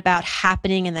excited about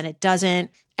happening and then it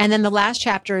doesn't. And then the last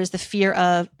chapter is the fear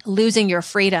of losing your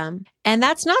freedom. And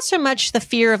that's not so much the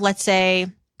fear of, let's say,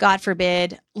 God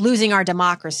forbid, losing our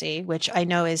democracy, which I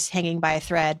know is hanging by a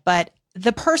thread, but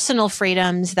the personal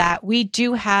freedoms that we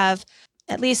do have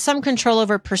at least some control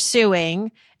over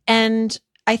pursuing. And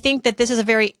I think that this is a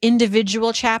very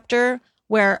individual chapter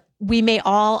where we may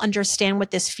all understand what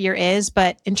this fear is,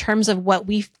 but in terms of what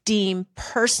we deem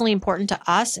personally important to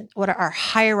us, what are our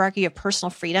hierarchy of personal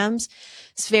freedoms,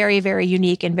 it's very, very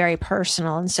unique and very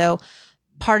personal. And so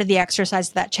part of the exercise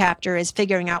of that chapter is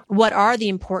figuring out what are the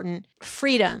important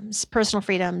freedoms, personal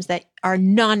freedoms that are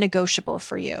non-negotiable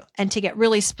for you, and to get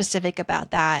really specific about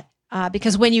that.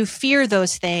 Because when you fear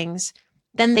those things,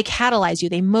 then they catalyze you,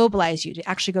 they mobilize you to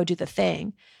actually go do the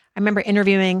thing. I remember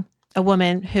interviewing a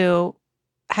woman who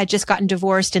had just gotten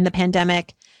divorced in the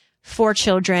pandemic, 4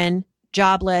 children,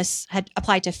 jobless, had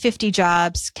applied to 50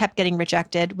 jobs, kept getting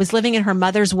rejected, was living in her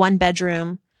mother's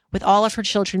 1-bedroom with all of her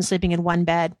children sleeping in one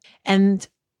bed. And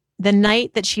the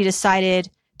night that she decided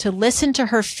to listen to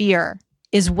her fear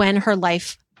is when her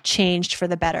life changed for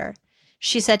the better.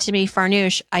 She said to me,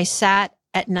 Farnoosh, I sat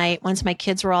at night once my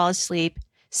kids were all asleep,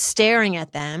 staring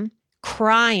at them,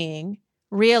 crying,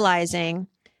 realizing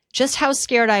just how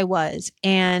scared I was.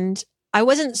 And I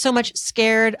wasn't so much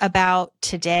scared about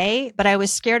today, but I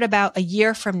was scared about a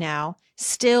year from now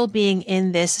still being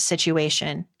in this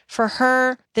situation. For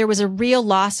her, there was a real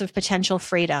loss of potential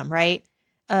freedom, right?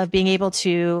 Of being able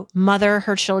to mother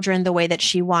her children the way that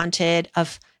she wanted,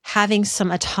 of having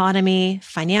some autonomy,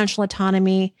 financial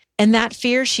autonomy. And that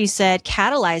fear, she said,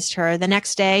 catalyzed her. The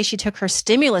next day, she took her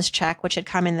stimulus check, which had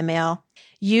come in the mail,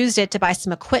 used it to buy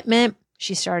some equipment.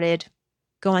 She started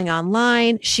going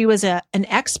online. She was an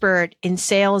expert in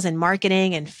sales and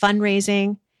marketing and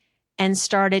fundraising and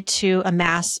started to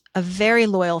amass a very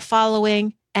loyal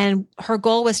following. And her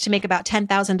goal was to make about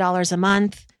 $10,000 a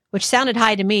month, which sounded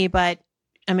high to me, but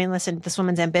I mean, listen, this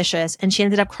woman's ambitious. And she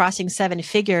ended up crossing 7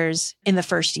 figures in the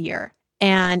first year.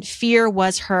 And fear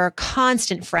was her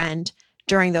constant friend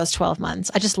during those 12 months.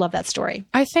 I just love that story.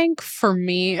 I think for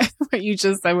me, what you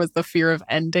just said was the fear of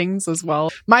endings as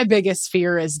well. My biggest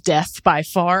fear is death by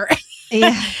far.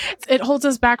 Yeah. It holds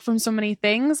us back from so many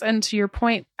things. And to your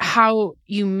point, how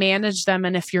you manage them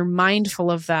and if you're mindful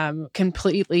of them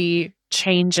completely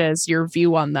changes your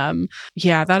view on them.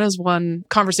 Yeah, that is one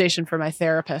conversation for my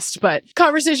therapist, but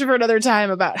conversation for another time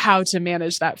about how to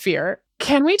manage that fear.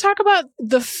 Can we talk about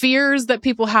the fears that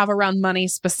people have around money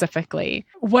specifically?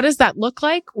 What does that look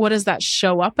like? What does that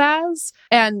show up as?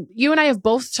 And you and I have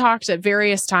both talked at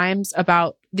various times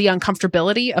about the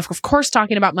uncomfortability of course,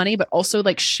 talking about money, but also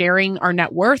like sharing our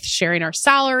net worth, sharing our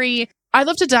salary. I'd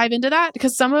love to dive into that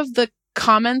because some of the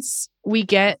comments we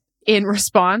get in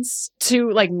response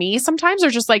to like me sometimes are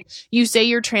just like, you say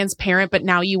you're transparent, but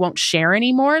now you won't share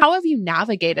anymore. How have you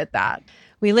navigated that?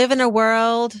 We live in a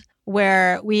world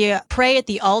where we pray at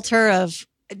the altar of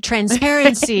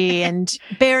transparency and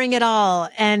bearing it all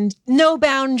and no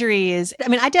boundaries. I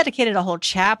mean, I dedicated a whole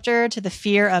chapter to the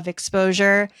fear of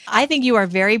exposure. I think you are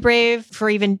very brave for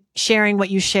even sharing what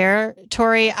you share,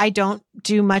 Tori. I don't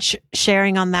do much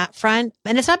sharing on that front.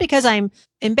 And it's not because I'm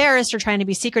embarrassed or trying to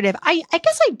be secretive. I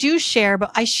guess I do share,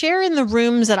 but I share in the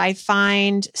rooms that I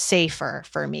find safer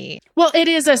for me. Well, it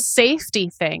is a safety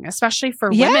thing, especially for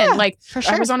women. Like for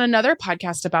sure. I was on another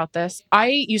podcast about this. I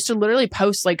used to literally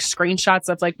post like screenshots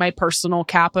of like my personal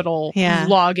capital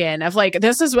login of like,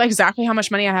 this is exactly how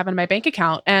much money I have in my bank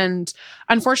account. And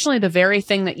unfortunately, the very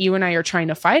thing that you and I are trying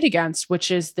to fight against, which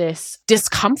is this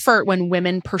discomfort when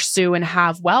women pursue and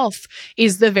have wealth,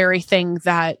 is the very thing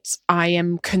that I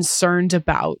am concerned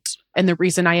about. And the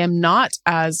reason I am not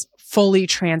as fully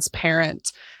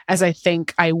transparent as I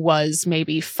think I was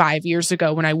maybe 5 years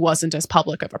ago when I wasn't as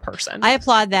public of a person. I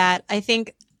applaud that. I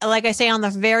think, like I say on the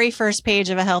very first page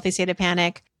of A Healthy State of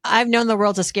Panic, I've known the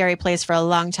world's a scary place for a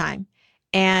long time.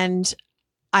 And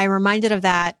I'm reminded of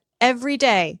that every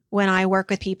day when I work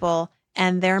with people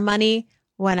and their money,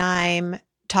 when I'm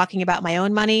talking about my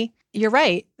own money. You're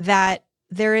right that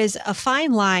there is a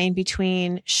fine line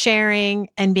between sharing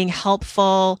and being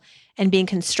helpful and being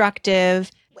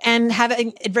constructive and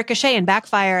having it ricochet and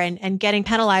backfire and getting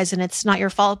penalized. And it's not your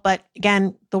fault. But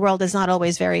again, the world is not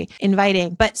always very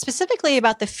inviting. But specifically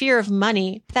about the fear of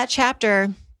money, that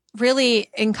chapter really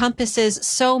encompasses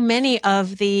so many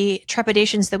of the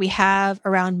trepidations that we have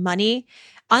around money.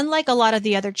 Unlike a lot of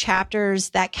the other chapters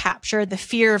that capture the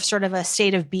fear of sort of a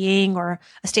state of being or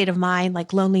a state of mind,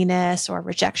 like loneliness or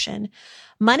rejection,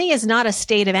 money is not a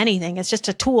state of anything. It's just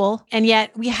a tool. And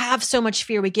yet we have so much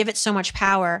fear. We give it so much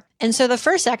power. And so the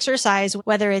first exercise,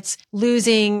 whether it's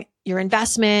losing your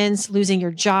investments, losing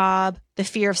your job, the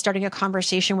fear of starting a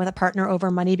conversation with a partner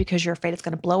over money because you're afraid it's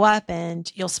going to blow up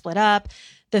and you'll split up,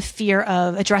 the fear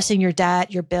of addressing your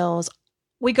debt, your bills,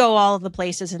 we go all of the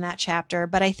places in that chapter.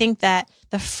 But I think that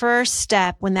the first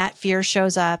step when that fear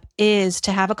shows up is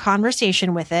to have a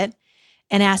conversation with it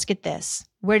and ask it this: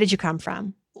 where did you come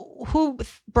from? Who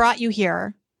brought you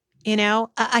here? You know,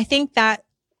 I think that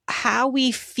how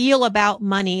we feel about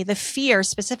money, the fear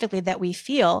specifically that we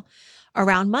feel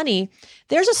around money,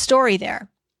 there's a story there.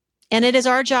 And it is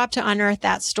our job to unearth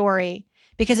that story.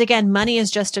 Because again, money is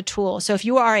just a tool. So if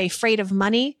you are afraid of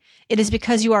money, it is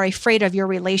because you are afraid of your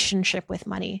relationship with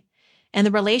money. And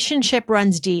the relationship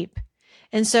runs deep.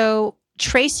 And so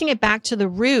tracing it back to the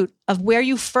root of where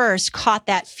you first caught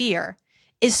that fear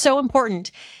is so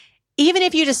important. Even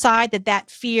if you decide that that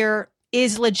fear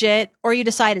is legit or you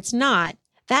decide it's not,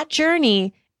 that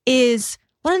journey is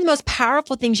one of the most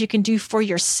powerful things you can do for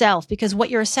yourself, because what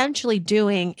you're essentially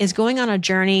doing is going on a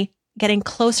journey, getting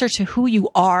closer to who you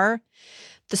are,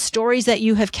 the stories that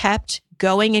you have kept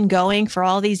going and going for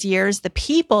all these years, the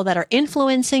people that are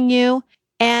influencing you.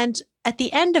 And at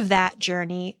the end of that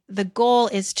journey, the goal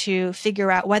is to figure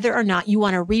out whether or not you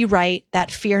want to rewrite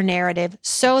that fear narrative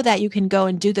so that you can go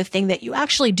and do the thing that you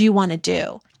actually do want to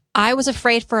do. I was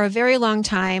afraid for a very long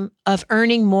time of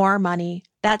earning more money.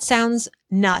 That sounds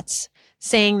nuts,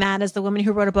 saying that as the woman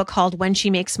who wrote a book called When She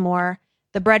Makes More,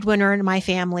 the breadwinner in my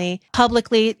family,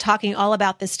 publicly talking all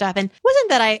about this stuff. And it wasn't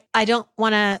that I don't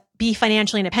want to be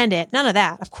financially independent. None of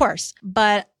that, of course.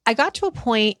 But I got to a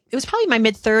point, it was probably my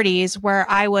mid-30s, where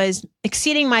I was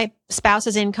exceeding my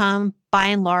spouse's income by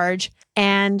and large.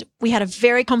 And we had a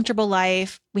very comfortable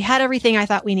life. We had everything I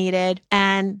thought we needed.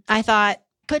 And I thought,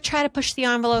 could try to push the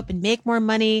envelope and make more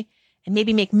money and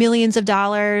maybe make millions of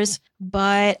dollars.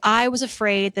 But I was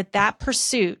afraid that that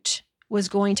pursuit was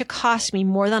going to cost me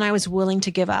more than I was willing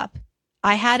to give up.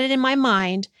 I had it in my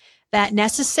mind that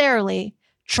necessarily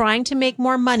trying to make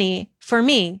more money for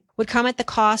me would come at the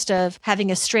cost of having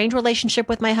a strained relationship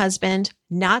with my husband,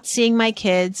 not seeing my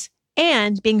kids,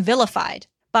 and being vilified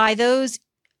by those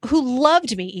who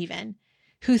loved me even,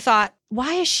 who thought,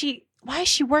 why is she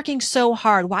working so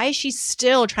hard? Why is she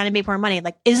still trying to make more money?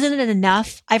 Like, isn't it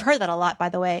enough? I've heard that a lot, by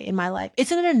the way, in my life.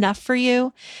 Isn't it enough for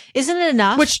you? Isn't it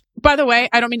enough? Which, by the way,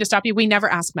 I don't mean to stop you. We never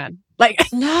ask men. Like,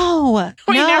 no,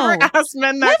 we never ask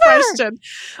men that question.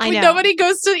 I know. Nobody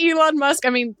goes to Elon Musk. I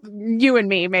mean, you and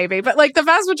me, maybe, but like the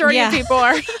vast majority of people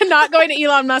are not going to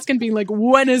Elon Musk and being like,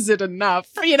 when is it enough?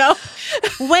 You know,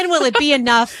 when will it be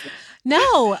enough?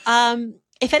 No.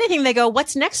 If anything, they go,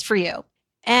 what's next for you?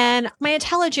 And my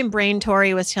intelligent brain,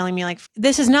 Tori, was telling me like,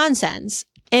 this is nonsense.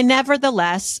 And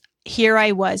nevertheless, here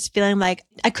I was feeling like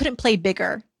I couldn't play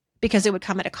bigger because it would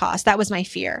come at a cost. That was my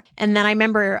fear. And then I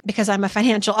remember, because I'm a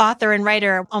financial author and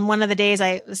writer, on one of the days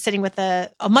I was sitting with a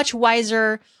much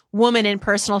wiser woman in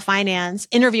personal finance,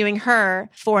 interviewing her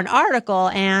for an article.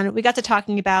 And we got to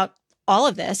talking about all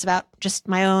of this, about just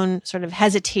my own sort of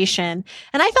hesitation.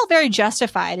 And I felt very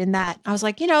justified in that. I was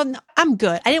like, I'm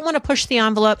good. I didn't want to push the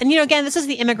envelope. And, again, this is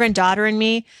the immigrant daughter in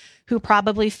me who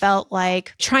probably felt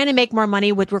like trying to make more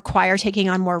money would require taking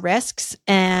on more risks.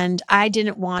 And I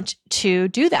didn't want to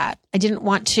do that. I didn't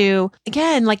want to,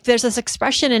 again, like there's this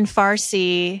expression in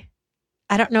Farsi.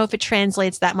 I don't know if it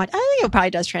translates that much. I think it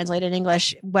probably does translate in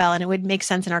English well, and it would make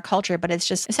sense in our culture, but it's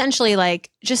just essentially like,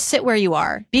 just sit where you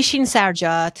are. Bishin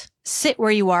sarjat, sit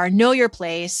where you are, know your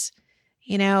place,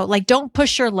 like don't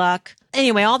push your luck.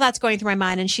 Anyway, all that's going through my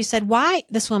mind. And she said, why,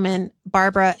 this woman,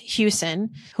 Barbara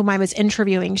Hewson, whom I was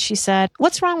interviewing, she said,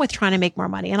 what's wrong with trying to make more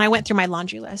money? And I went through my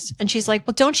laundry list and she's like,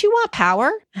 well, don't you want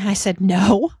power? And I said,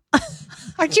 no.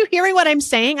 Aren't you hearing what I'm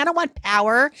saying? I don't want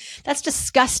power. That's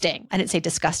disgusting. I didn't say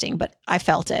disgusting, but I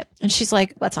felt it. And she's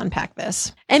like, let's unpack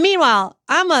this. And meanwhile,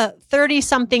 I'm a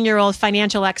 30-something-year-old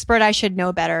financial expert. I should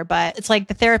know better, but it's like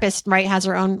the therapist, right, has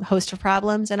her own host of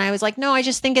problems. And I was like, no, I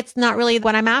just think it's not really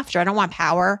what I'm after. I don't want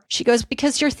power. She goes,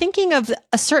 because you're thinking of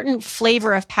a certain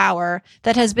flavor of power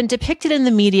that has been depicted in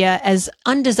the media as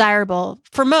undesirable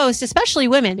for most, especially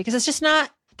women, because it's just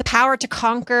not the power to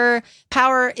conquer.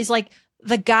 Power is like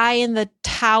the guy in the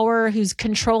tower who's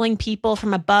controlling people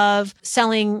from above,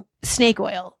 selling snake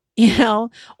oil,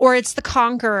 or it's the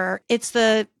conqueror. It's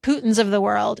the Putins of the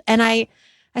world. And I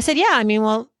said, yeah,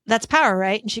 well, that's power,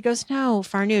 right? And she goes, no,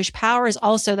 Farnoosh, power is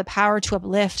also the power to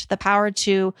uplift, the power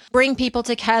to bring people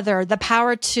together, the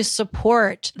power to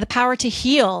support, the power to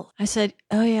heal. I said,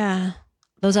 oh yeah,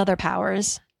 those other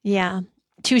powers. Yeah,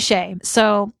 touche.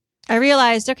 So I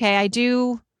realized, okay, I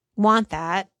do want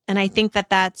that. And I think that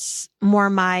that's more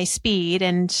my speed.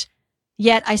 And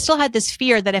yet I still had this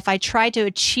fear that if I tried to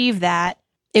achieve that,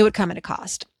 it would come at a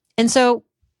cost. And so,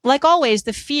 like always,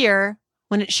 the fear,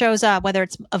 when it shows up, whether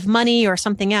it's of money or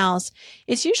something else,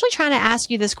 it's usually trying to ask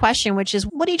you this question, which is,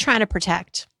 what are you trying to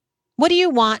protect? What do you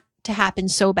want to happen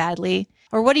so badly?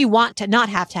 Or what do you want to not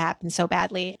have to happen so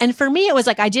badly? And for me, it was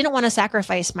like, I didn't want to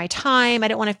sacrifice my time. I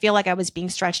didn't want to feel like I was being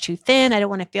stretched too thin. I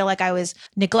didn't want to feel like I was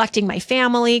neglecting my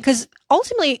family, because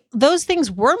ultimately those things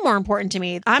were more important to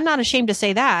me. I'm not ashamed to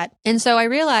say that. And so I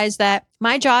realized that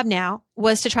my job now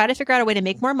was to try to figure out a way to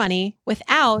make more money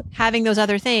without having those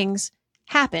other things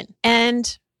happen.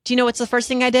 And do you know what's the first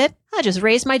thing I did? I just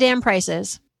raised my damn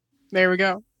prices. There we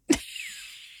go.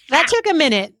 That took a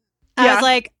minute. I was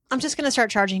like, I'm just going to start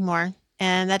charging more.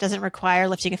 And that doesn't require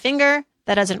lifting a finger.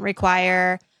 That doesn't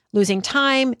require losing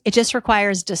time. It just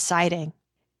requires deciding.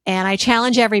 And I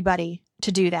challenge everybody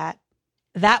to do that.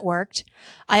 That worked.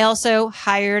 I also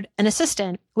hired an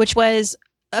assistant, which was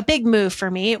a big move for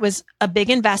me. It was a big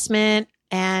investment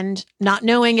and not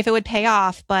knowing if it would pay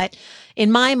off. But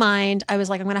in my mind, I was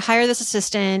like, I'm going to hire this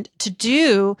assistant to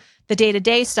do the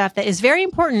day-to-day stuff that is very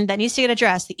important, that needs to get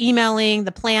addressed, the emailing,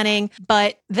 the planning.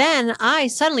 But then I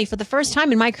suddenly, for the first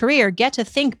time in my career, get to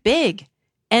think big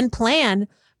and plan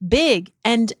big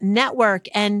and network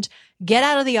and get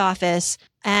out of the office.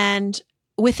 And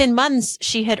within months,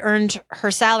 she had earned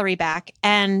her salary back.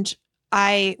 And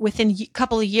within a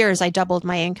couple of years, I doubled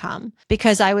my income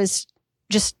because I was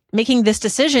just making this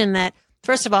decision that,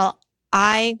 first of all,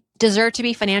 I deserve to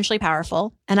be financially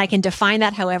powerful and I can define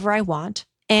that however I want.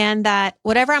 And that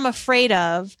whatever I'm afraid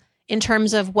of in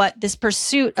terms of what this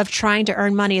pursuit of trying to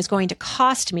earn money is going to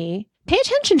cost me, pay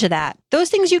attention to that. Those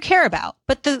things you care about.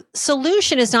 But the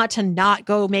solution is not to not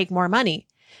go make more money.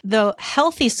 The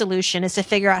healthy solution is to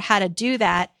figure out how to do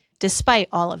that despite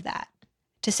all of that.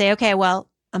 To say, okay, well,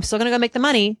 I'm still going to go make the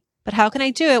money, but how can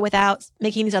I do it without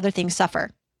making these other things suffer?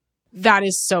 That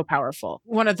is so powerful.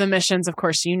 One of the missions, of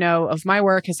course, of my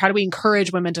work is how do we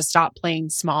encourage women to stop playing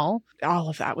small? All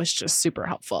of that was just super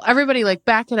helpful. Everybody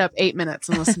back it up 8 minutes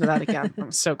and listen to that again. That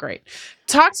was so great.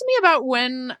 Talk to me about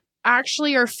when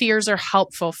actually our fears are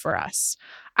helpful for us.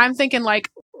 I'm thinking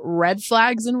red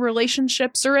flags in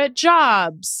relationships or at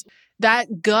jobs.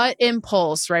 That gut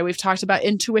impulse, right? We've talked about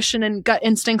intuition and gut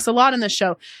instincts a lot in this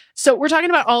show. So we're talking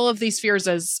about all of these fears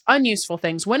as unuseful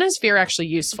things. When is fear actually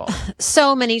useful?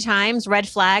 So many times, red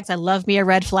flags. I love me a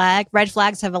red flag. Red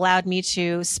flags have allowed me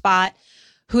to spot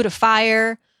who to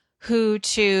fire, who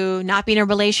to not be in a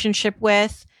relationship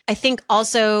with. I think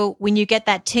also when you get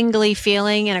that tingly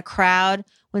feeling in a crowd,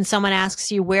 when someone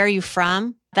asks you, where are you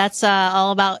from? That's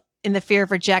all about in the fear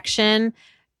of rejection.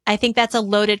 I think that's a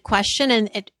loaded question.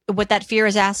 And what that fear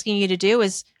is asking you to do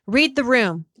is read the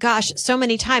room. Gosh, so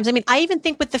many times. I mean, I even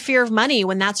think with the fear of money,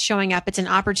 when that's showing up, it's an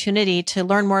opportunity to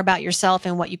learn more about yourself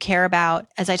and what you care about,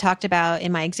 as I talked about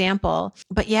in my example.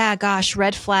 But yeah, gosh,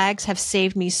 red flags have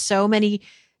saved me so many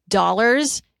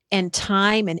dollars and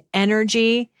time and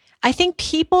energy. I think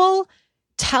people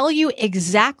tell you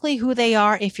exactly who they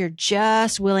are if you're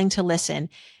just willing to listen.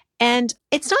 And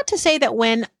it's not to say that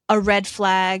when a red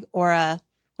flag or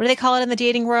what do they call it in the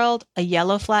dating world? A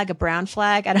yellow flag, a brown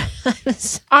flag?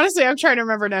 Honestly, I'm trying to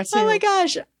remember now too. Oh my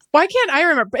gosh. Why can't I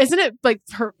remember? Isn't it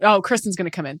her? Oh, Kristen's going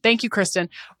to come in. Thank you, Kristen.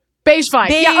 Beige flag.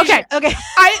 Beige. Yeah, okay. Okay.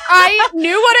 I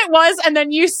knew what it was, and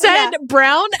then you said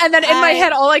brown, and then in my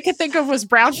head, all I could think of was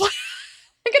brown flag.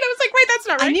 And I was like, wait, that's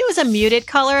not right. I knew it was a muted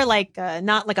color,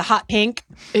 not like a hot pink.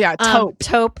 Yeah,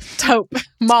 taupe,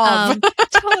 mauve.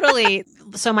 Totally.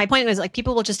 So my point was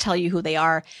people will just tell you who they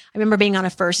are. I remember being on a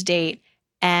first date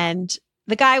and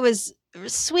the guy was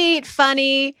sweet,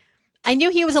 funny. I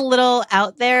knew he was a little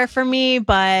out there for me,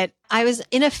 but I was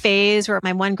in a phase where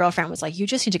my one girlfriend was like, you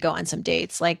just need to go on some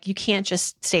dates. You can't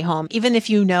just stay home. Even if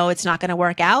you know it's not going to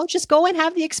work out, just go and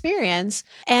have the experience.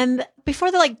 And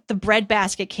before the bread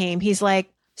basket came, he's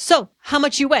like, so how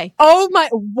much you weigh? Oh my,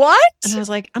 what? And I was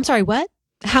like, I'm sorry, what?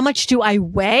 How much do I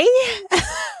weigh?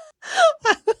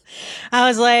 I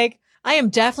was like, I am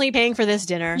definitely paying for this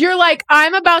dinner. You're like,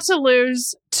 I'm about to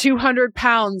lose 200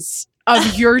 pounds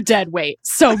of your dead weight.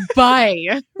 So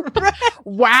bye. Right.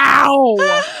 Wow.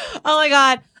 Oh my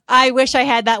God. I wish I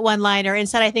had that one-liner.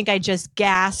 Instead, I think I just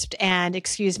gasped and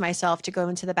excused myself to go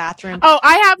into the bathroom. Oh,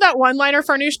 I have that one-liner,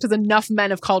 Farnoosh, because enough men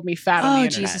have called me fat on the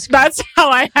internet. Jesus Christ. That's how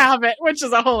I have it, which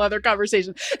is a whole other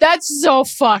conversation. That's so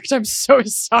fucked. I'm so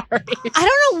sorry. I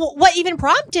don't know what even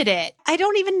prompted it. I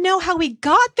don't even know how we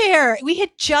got there. We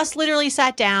had just literally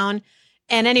sat down.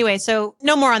 And anyway, so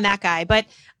no more on that guy. But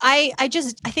I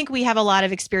think we have a lot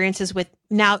of experiences with,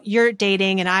 now you're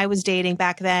dating and I was dating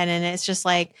back then. And it's just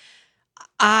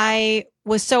I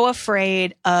was so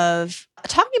afraid of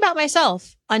talking about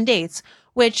myself on dates,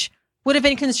 which would have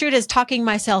been construed as talking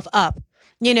myself up,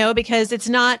 because it's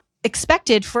not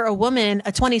expected for a woman,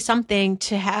 a 20-something,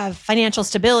 to have financial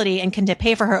stability and can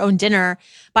pay for her own dinner.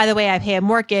 By the way, I pay a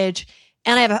mortgage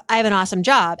and I have an awesome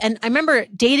job. And I remember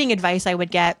dating advice I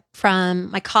would get from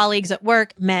my colleagues at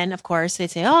work, men, of course. They'd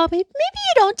say, oh, maybe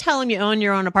you don't tell them you own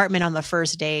your own apartment on the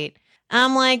first date.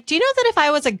 I'm like, do you know that if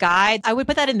I was a guy, I would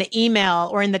put that in the email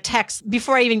or in the text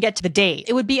before I even get to the date?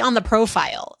 It would be on the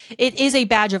profile. It is a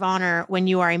badge of honor when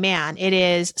you are a man. It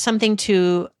is something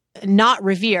to not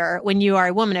revere when you are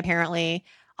a woman, apparently,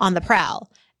 on the prowl.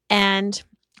 And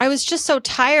I was just so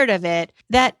tired of it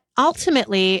that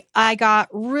ultimately I got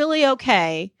really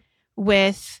okay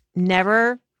with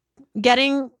never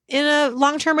getting in a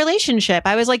long-term relationship.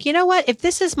 I was like, you know what? If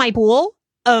this is my pool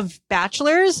of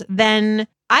bachelors, then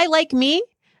I like me.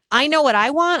 I know what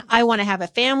I want. I want to have a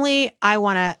family. I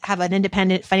want to have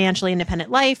an financially independent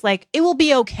life. It will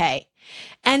be okay.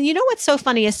 And you know what's so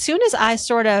funny? As soon as I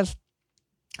sort of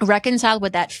reconciled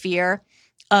with that fear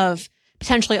of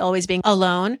potentially always being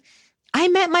alone, I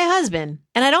met my husband.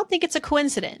 And I don't think it's a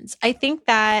coincidence. I think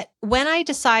that when I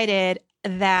decided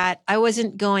that I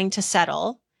wasn't going to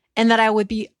settle and that I would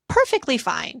be perfectly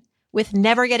fine with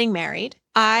never getting married,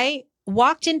 I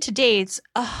walked into dates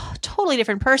a totally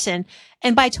different person.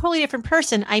 And by totally different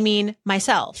person, I mean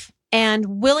myself,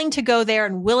 and willing to go there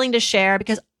and willing to share,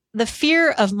 because the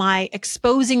fear of my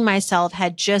exposing myself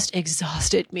had just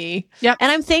exhausted me. Yep.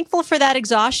 And I'm thankful for that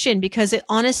exhaustion, because it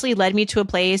honestly led me to a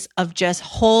place of just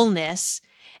wholeness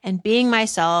and being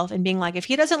myself and being like, if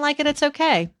he doesn't like it, it's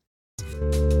okay.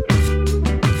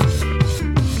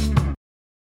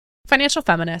 Financial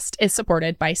Feminist is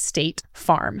supported by State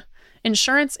Farm.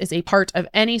 Insurance is a part of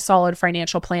any solid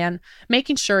financial plan.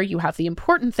 Making sure you have the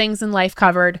important things in life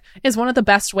covered is one of the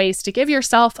best ways to give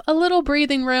yourself a little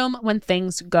breathing room when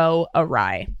things go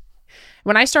awry.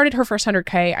 When I started Her First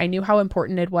 100K, I knew how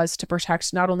important it was to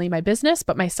protect not only my business,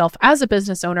 but myself as a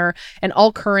business owner and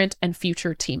all current and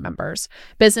future team members.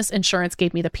 Business insurance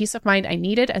gave me the peace of mind I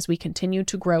needed as we continue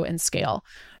to grow and scale.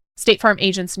 State Farm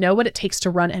agents know what it takes to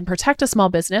run and protect a small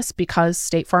business, because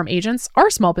State Farm agents are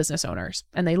small business owners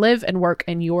and they live and work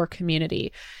in your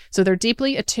community. So they're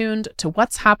deeply attuned to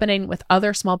what's happening with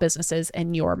other small businesses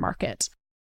in your market.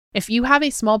 If you have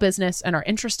a small business and are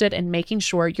interested in making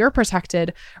sure you're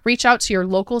protected, reach out to your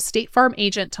local State Farm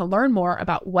agent to learn more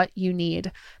about what you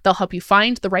need. They'll help you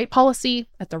find the right policy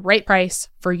at the right price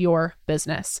for your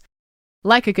business.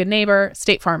 Like a good neighbor,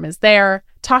 State Farm is there.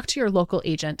 Talk to your local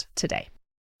agent today.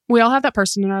 We all have that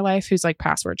person in our life who's like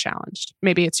password challenged.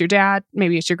 Maybe it's your dad,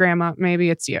 maybe it's your grandma, maybe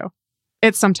it's you.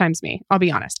 It's sometimes me, I'll be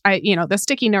honest. The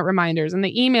sticky note reminders and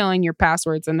the emailing your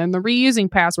passwords and then the reusing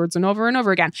passwords and over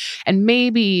again. And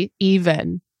maybe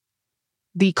even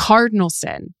the cardinal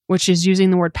sin, which is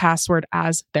using the word password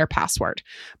as their password.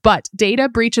 But data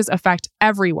breaches affect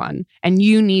everyone, and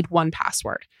you need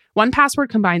 1Password. 1Password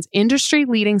combines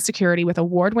industry-leading security with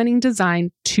award-winning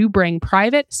design to bring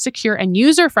private, secure, and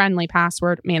user-friendly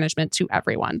password management to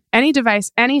everyone. Any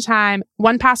device, anytime.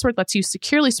 1Password lets you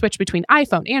securely switch between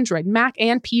iPhone, Android, Mac,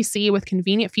 and PC with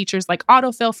convenient features like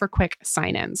autofill for quick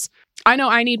sign-ins. I know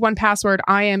I need 1Password.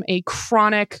 I am a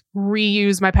chronic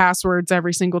reuse my passwords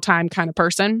every single time kind of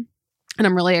person. And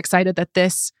I'm really excited that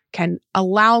this can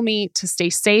allow me to stay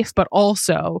safe, but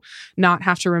also not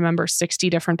have to remember 60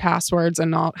 different passwords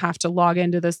and not have to log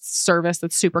into this service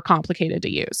that's super complicated to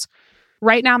use.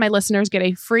 Right now, my listeners get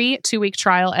a free 2-week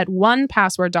trial at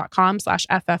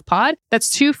 1password.com/ffpod. That's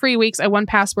 2 free weeks at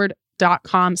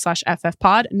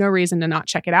 1password.com/ffpod. No reason to not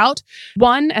check it out.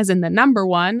 1 as in the number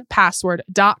 1,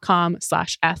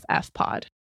 password.com/ffpod.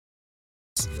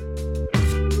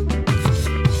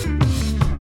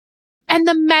 And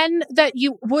the men that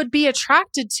you would be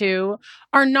attracted to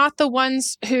are not the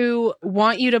ones who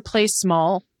want you to play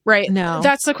small, right? No.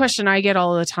 That's the question I get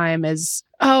all the time is,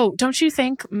 oh, don't you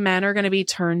think men are going to be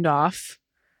turned off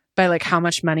by like how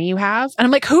much money you have? And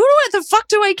I'm like, the fuck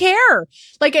do I care?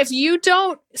 Like, if you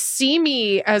don't see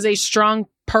me as a strong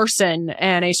person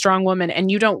and a strong woman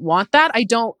and you don't want that,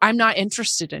 I'm not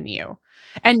interested in you.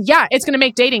 And yeah, it's going to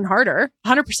make dating harder,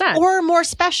 100%. Or more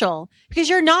special, because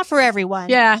you're not for everyone.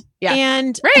 Yeah.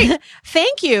 And right.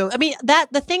 Thank you. I mean,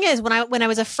 the thing is, when I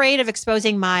was afraid of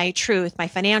exposing my truth, my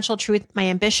financial truth, my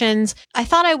ambitions, I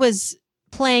thought I was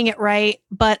playing it right,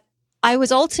 but I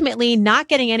was ultimately not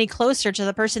getting any closer to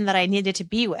the person that I needed to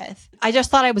be with. I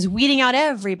just thought I was weeding out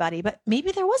everybody, but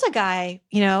maybe there was a guy,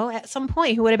 at some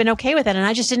point who would have been okay with it. And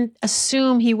I just didn't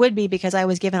assume he would be, because I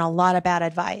was given a lot of bad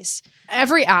advice.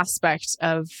 Every aspect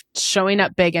of showing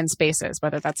up big in spaces,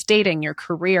 whether that's dating, your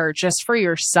career, just for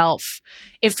yourself,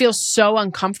 it feels so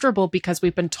uncomfortable because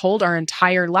we've been told our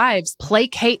entire lives,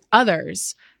 placate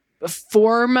others,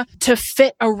 form to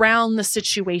fit around the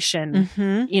situation,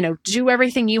 do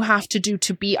everything you have to do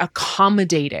to be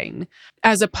accommodating,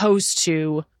 as opposed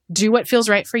to do what feels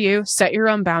right for you, set your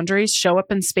own boundaries, show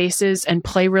up in spaces and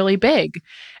play really big.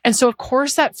 And so of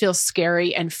course that feels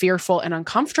scary and fearful and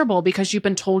uncomfortable because you've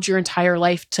been told your entire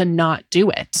life to not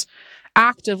do it.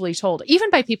 Actively told,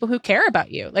 even by people who care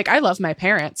about you. Like, I love my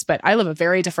parents, but I live a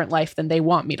very different life than they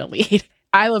want me to lead.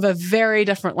 I live a very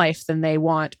different life than they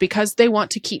want because they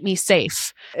want to keep me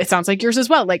safe. It sounds like yours as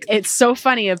well. Like, it's so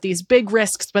funny of these big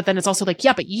risks, but then it's also like,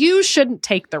 yeah, but you shouldn't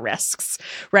take the risks,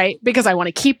 right? Because I want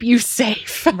to keep you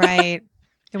safe. Right.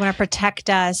 They want to protect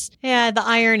us. Yeah, the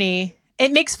irony.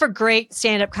 It makes for great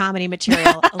stand-up comedy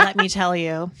material, let me tell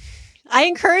you. I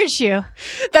encourage you.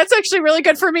 That's actually really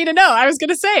good for me to know. I was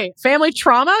going to say, family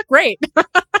trauma, great.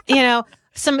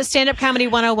 Some stand-up comedy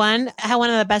 101, how one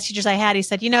of the best teachers I had, he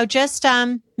said, just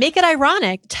make it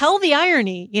ironic, tell the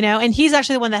irony, and he's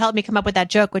actually the one that helped me come up with that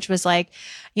joke, which was like,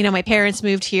 my parents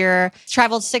moved here,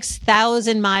 traveled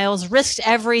 6,000 miles, risked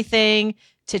everything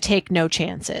to take no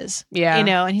chances. Yeah.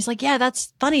 And he's like, yeah,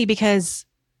 that's funny because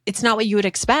it's not what you would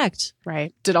expect.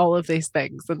 Right. Did all of these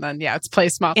things. And then, it's play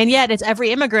small. And yet it's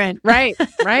every immigrant. Right.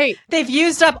 Right. They've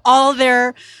used up all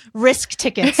their risk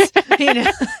tickets.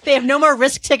 They have no more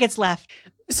risk tickets left.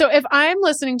 So if I'm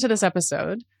listening to this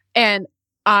episode and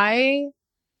I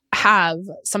have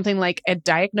something like a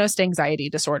diagnosed anxiety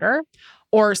disorder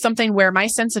or something where my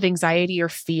sense of anxiety or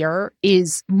fear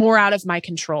is more out of my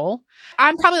control,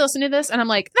 I'm probably listening to this and I'm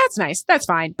like, that's nice. That's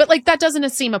fine. But like, that doesn't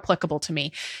seem applicable to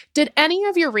me. Did any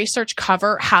of your research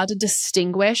cover how to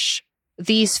distinguish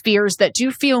these fears that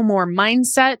do feel more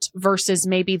mindset versus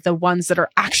maybe the ones that are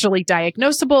actually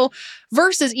diagnosable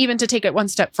versus even to take it one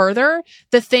step further,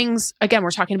 the things, again,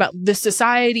 we're talking about the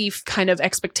society kind of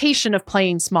expectation of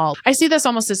playing small. I see this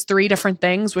almost as three different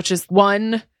things, which is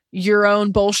one, your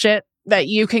own bullshit that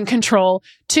you can control,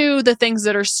 two, the things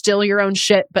that are still your own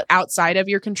shit, but outside of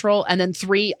your control. And then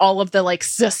three, all of the like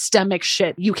systemic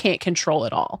shit you can't control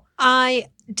at all. I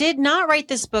did not write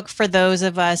this book for those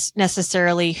of us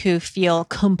necessarily who feel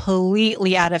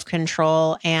completely out of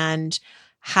control and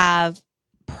have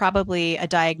probably a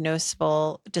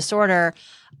diagnosable disorder.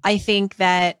 I think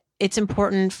that it's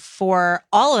important for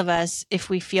all of us,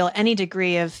 if we feel any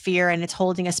degree of fear and it's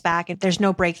holding us back and there's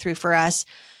no breakthrough for us,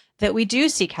 that we do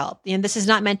seek help. And this is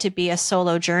not meant to be a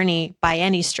solo journey by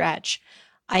any stretch.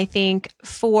 I think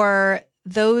for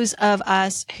those of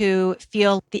us who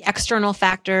feel the external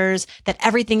factors, that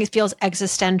everything feels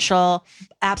existential,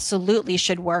 absolutely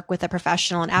should work with a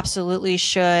professional and absolutely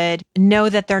should know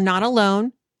that they're not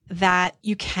alone, that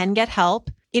you can get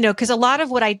help. Because a lot of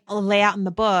what I lay out in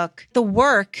the book, the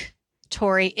work,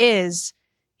 Tori, is,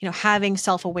 having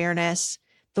self-awareness.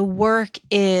 The work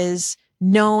is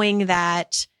knowing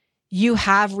that you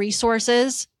have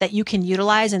resources that you can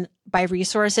utilize. And by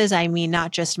resources, I mean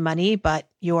not just money, but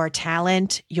your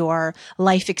talent, your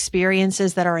life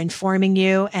experiences that are informing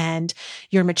you, and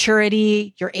your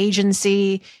maturity, your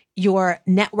agency, your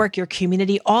network, your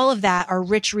community. All of that are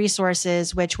rich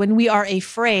resources, which when we are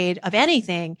afraid of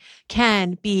anything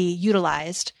can be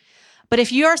utilized. But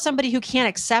if you are somebody who can't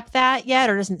accept that yet,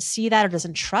 or doesn't see that, or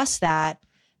doesn't trust that,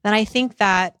 then I think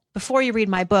that before you read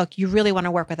my book, you really want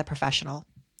to work with a professional.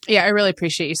 Yeah, I really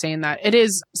appreciate you saying that. It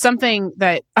is something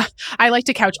that I like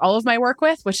to couch all of my work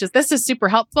with, which is this is super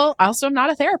helpful. Also, I'm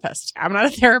not a therapist.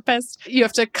 You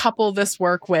have to couple this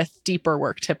work with deeper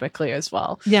work typically as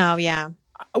well. No, yeah.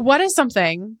 What is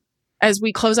something, as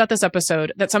we close out this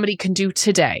episode, that somebody can do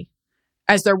today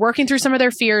as they're working through some of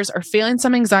their fears or feeling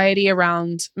some anxiety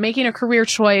around making a career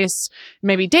choice,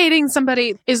 maybe dating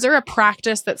somebody? Is there a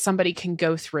practice that somebody can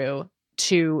go through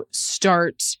to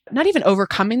start not even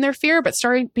overcoming their fear, but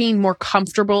starting being more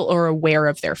comfortable or aware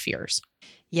of their fears?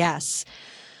 Yes.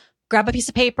 Grab a piece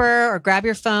of paper or grab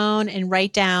your phone and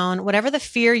write down whatever the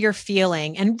fear you're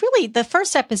feeling. And really, the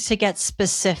first step is to get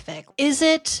specific. Is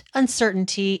it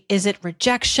uncertainty? Is it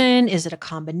rejection? Is it a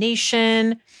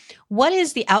combination? What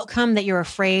is the outcome that you're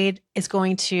afraid is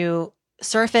going to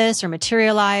surface or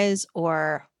materialize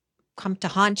or come to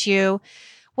haunt you?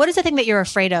 What is the thing that you're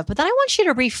afraid of? But then I want you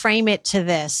to reframe it to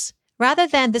this. Rather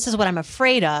than this is what I'm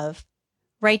afraid of,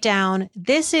 write down,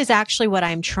 this is actually what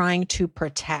I'm trying to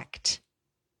protect.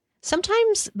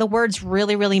 Sometimes the words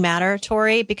really, really matter,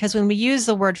 Tori, because when we use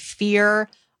the word fear,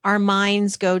 our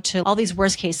minds go to all these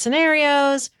worst case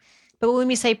scenarios. But when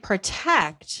we say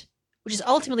protect, which is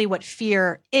ultimately what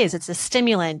fear is, it's a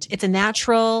stimulant. It's a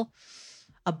natural,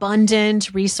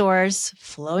 abundant resource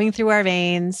flowing through our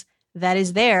veins that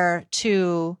is there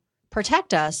to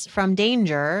protect us from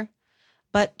danger.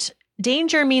 But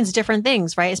danger means different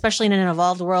things, right? Especially in an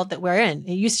evolved world that we're in.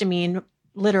 It used to mean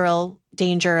literal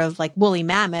danger of like woolly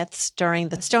mammoths during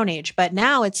the Stone Age. But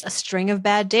now it's a string of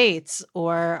bad dates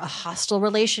or a hostile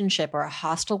relationship or a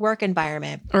hostile work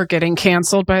environment. Or getting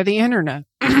canceled by the internet.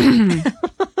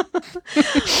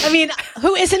 I mean,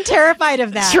 who isn't terrified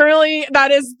of that? Truly,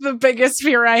 that is the biggest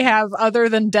fear I have other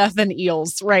than death and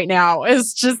eels right now.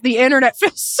 Is just the internet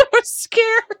feels so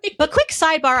scary. But quick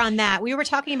sidebar on that. We were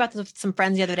talking about this with some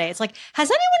friends the other day. It's like, has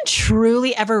anyone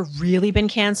truly ever really been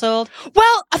canceled?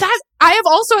 Well, I have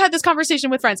also had this conversation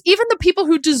with friends. Even the people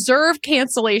who deserve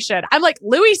cancellation. I'm like,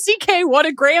 Louis C.K. won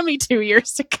a Grammy 2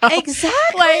 years ago.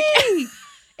 Exactly.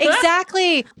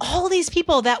 Exactly. All these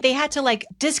people that they had to like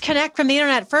disconnect from the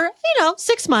internet for,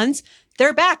 6 months.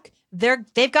 They're back.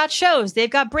 they've got shows, they've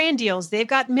got brand deals, they've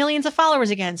got millions of followers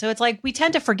again. So it's like we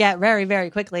tend to forget very, very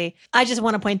quickly. I just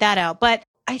want to point that out. But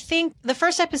I think the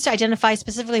first step is to identify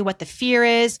specifically what the fear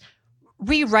is,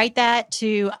 rewrite that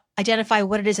to identify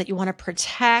what it is that you want to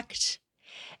protect.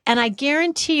 And I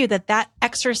guarantee you that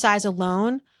exercise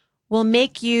alone will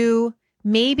make you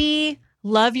maybe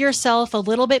love yourself a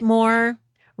little bit more,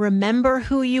 remember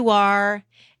who you are,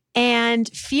 and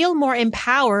feel more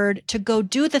empowered to go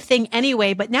do the thing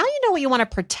anyway. But now you know what you want to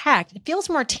protect. It feels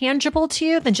more tangible to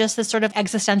you than just this sort of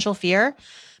existential fear.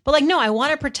 But like, no, I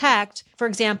want to protect, for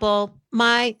example,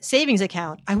 my savings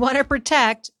account. I want to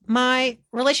protect my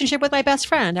relationship with my best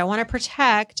friend. I want to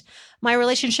protect my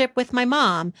relationship with my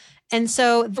mom. And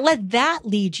so let that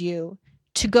lead you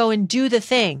to go and do the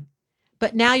thing.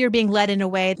 But now you're being led in a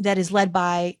way that is led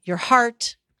by your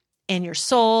heart and your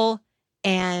soul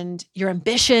and your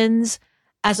ambitions,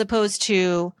 as opposed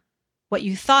to what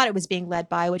you thought it was being led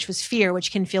by, which was fear,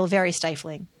 which can feel very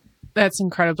stifling. That's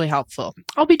incredibly helpful.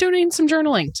 I'll be doing some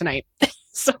journaling tonight.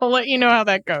 So I'll let you know how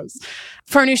that goes.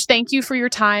 Farnoosh, thank you for your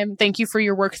time. Thank you for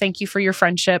your work. Thank you for your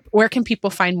friendship. Where can people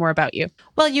find more about you?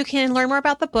 Well, you can learn more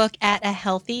about the book at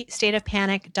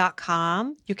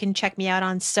ahealthystateofpanic.com. You can check me out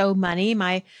on So Money,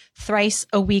 my thrice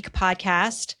a week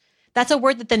podcast. That's a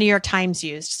word that the New York Times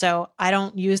used. So I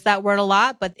don't use that word a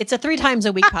lot, but it's a 3 times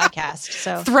a week podcast.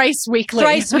 So thrice weekly.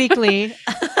 Thrice weekly.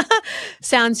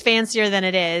 Sounds fancier than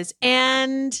it is.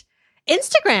 And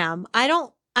Instagram.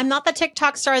 I'm not the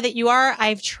TikTok star that you are.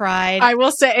 I've tried. I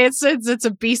will say it's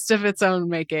a beast of its own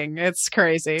making. It's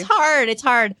crazy. It's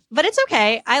hard, but it's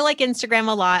okay. I like Instagram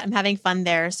a lot. I'm having fun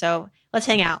there. So let's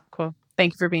hang out. Cool.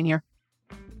 Thank you for being here.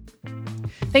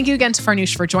 Thank you again to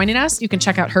Farnoosh for joining us. You can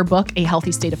check out her book, A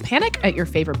Healthy State of Panic, at your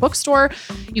favorite bookstore.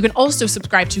 You can also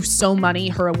subscribe to So Money,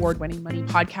 her award-winning money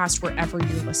podcast, wherever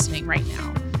you're listening right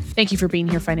now. Thank you for being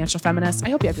here, Financial Feminist. I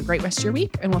hope you have a great rest of your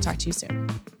week, and we'll talk to you soon.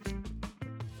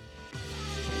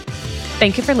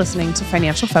 Thank you for listening to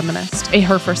Financial Feminist, a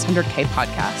Her First 100K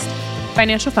podcast.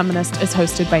 Financial Feminist is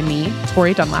hosted by me,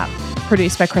 Tori Dunlap,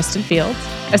 produced by Kristen Fields,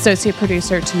 associate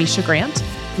producer Tamisha Grant,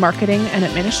 marketing and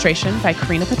administration by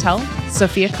Karina Patel,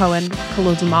 Sophia Cohen,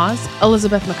 Khalil Dumas,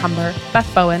 Elizabeth McCumber,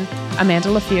 Beth Bowen, Amanda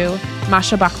LaFew,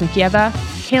 Masha Bachmikieva,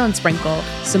 Kaylin Sprinkle,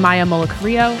 Samaya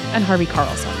Molacarrillo, and Harvey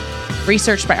Carlson.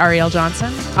 Research by Ariel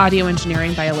Johnson, audio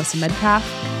engineering by Alyssa Medcalf,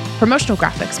 promotional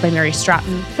graphics by Mary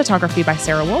Stratton, photography by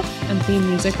Sarah Wolf, and theme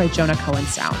music by Jonah Cohen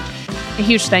Sound. A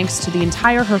huge thanks to the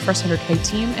entire Her First 100K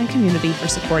team and community for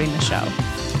supporting the show.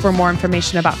 For more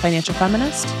information about Financial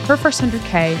Feminist, Her First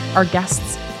 100K, our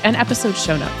guests, and episode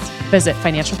show notes, visit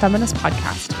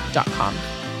financialfeministpodcast.com.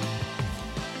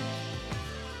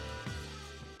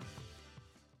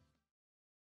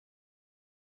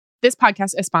 This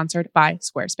podcast is sponsored by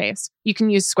Squarespace. You can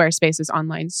use Squarespace's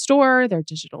online store, their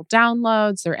digital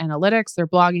downloads, their analytics, their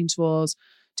blogging tools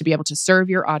to be able to serve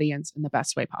your audience in the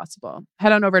best way possible.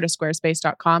 Head on over to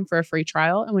squarespace.com for a free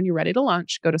trial. And when you're ready to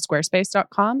launch, go to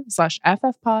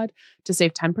squarespace.com/ffpod to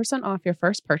save 10% off your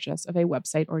first purchase of a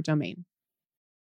website or domain.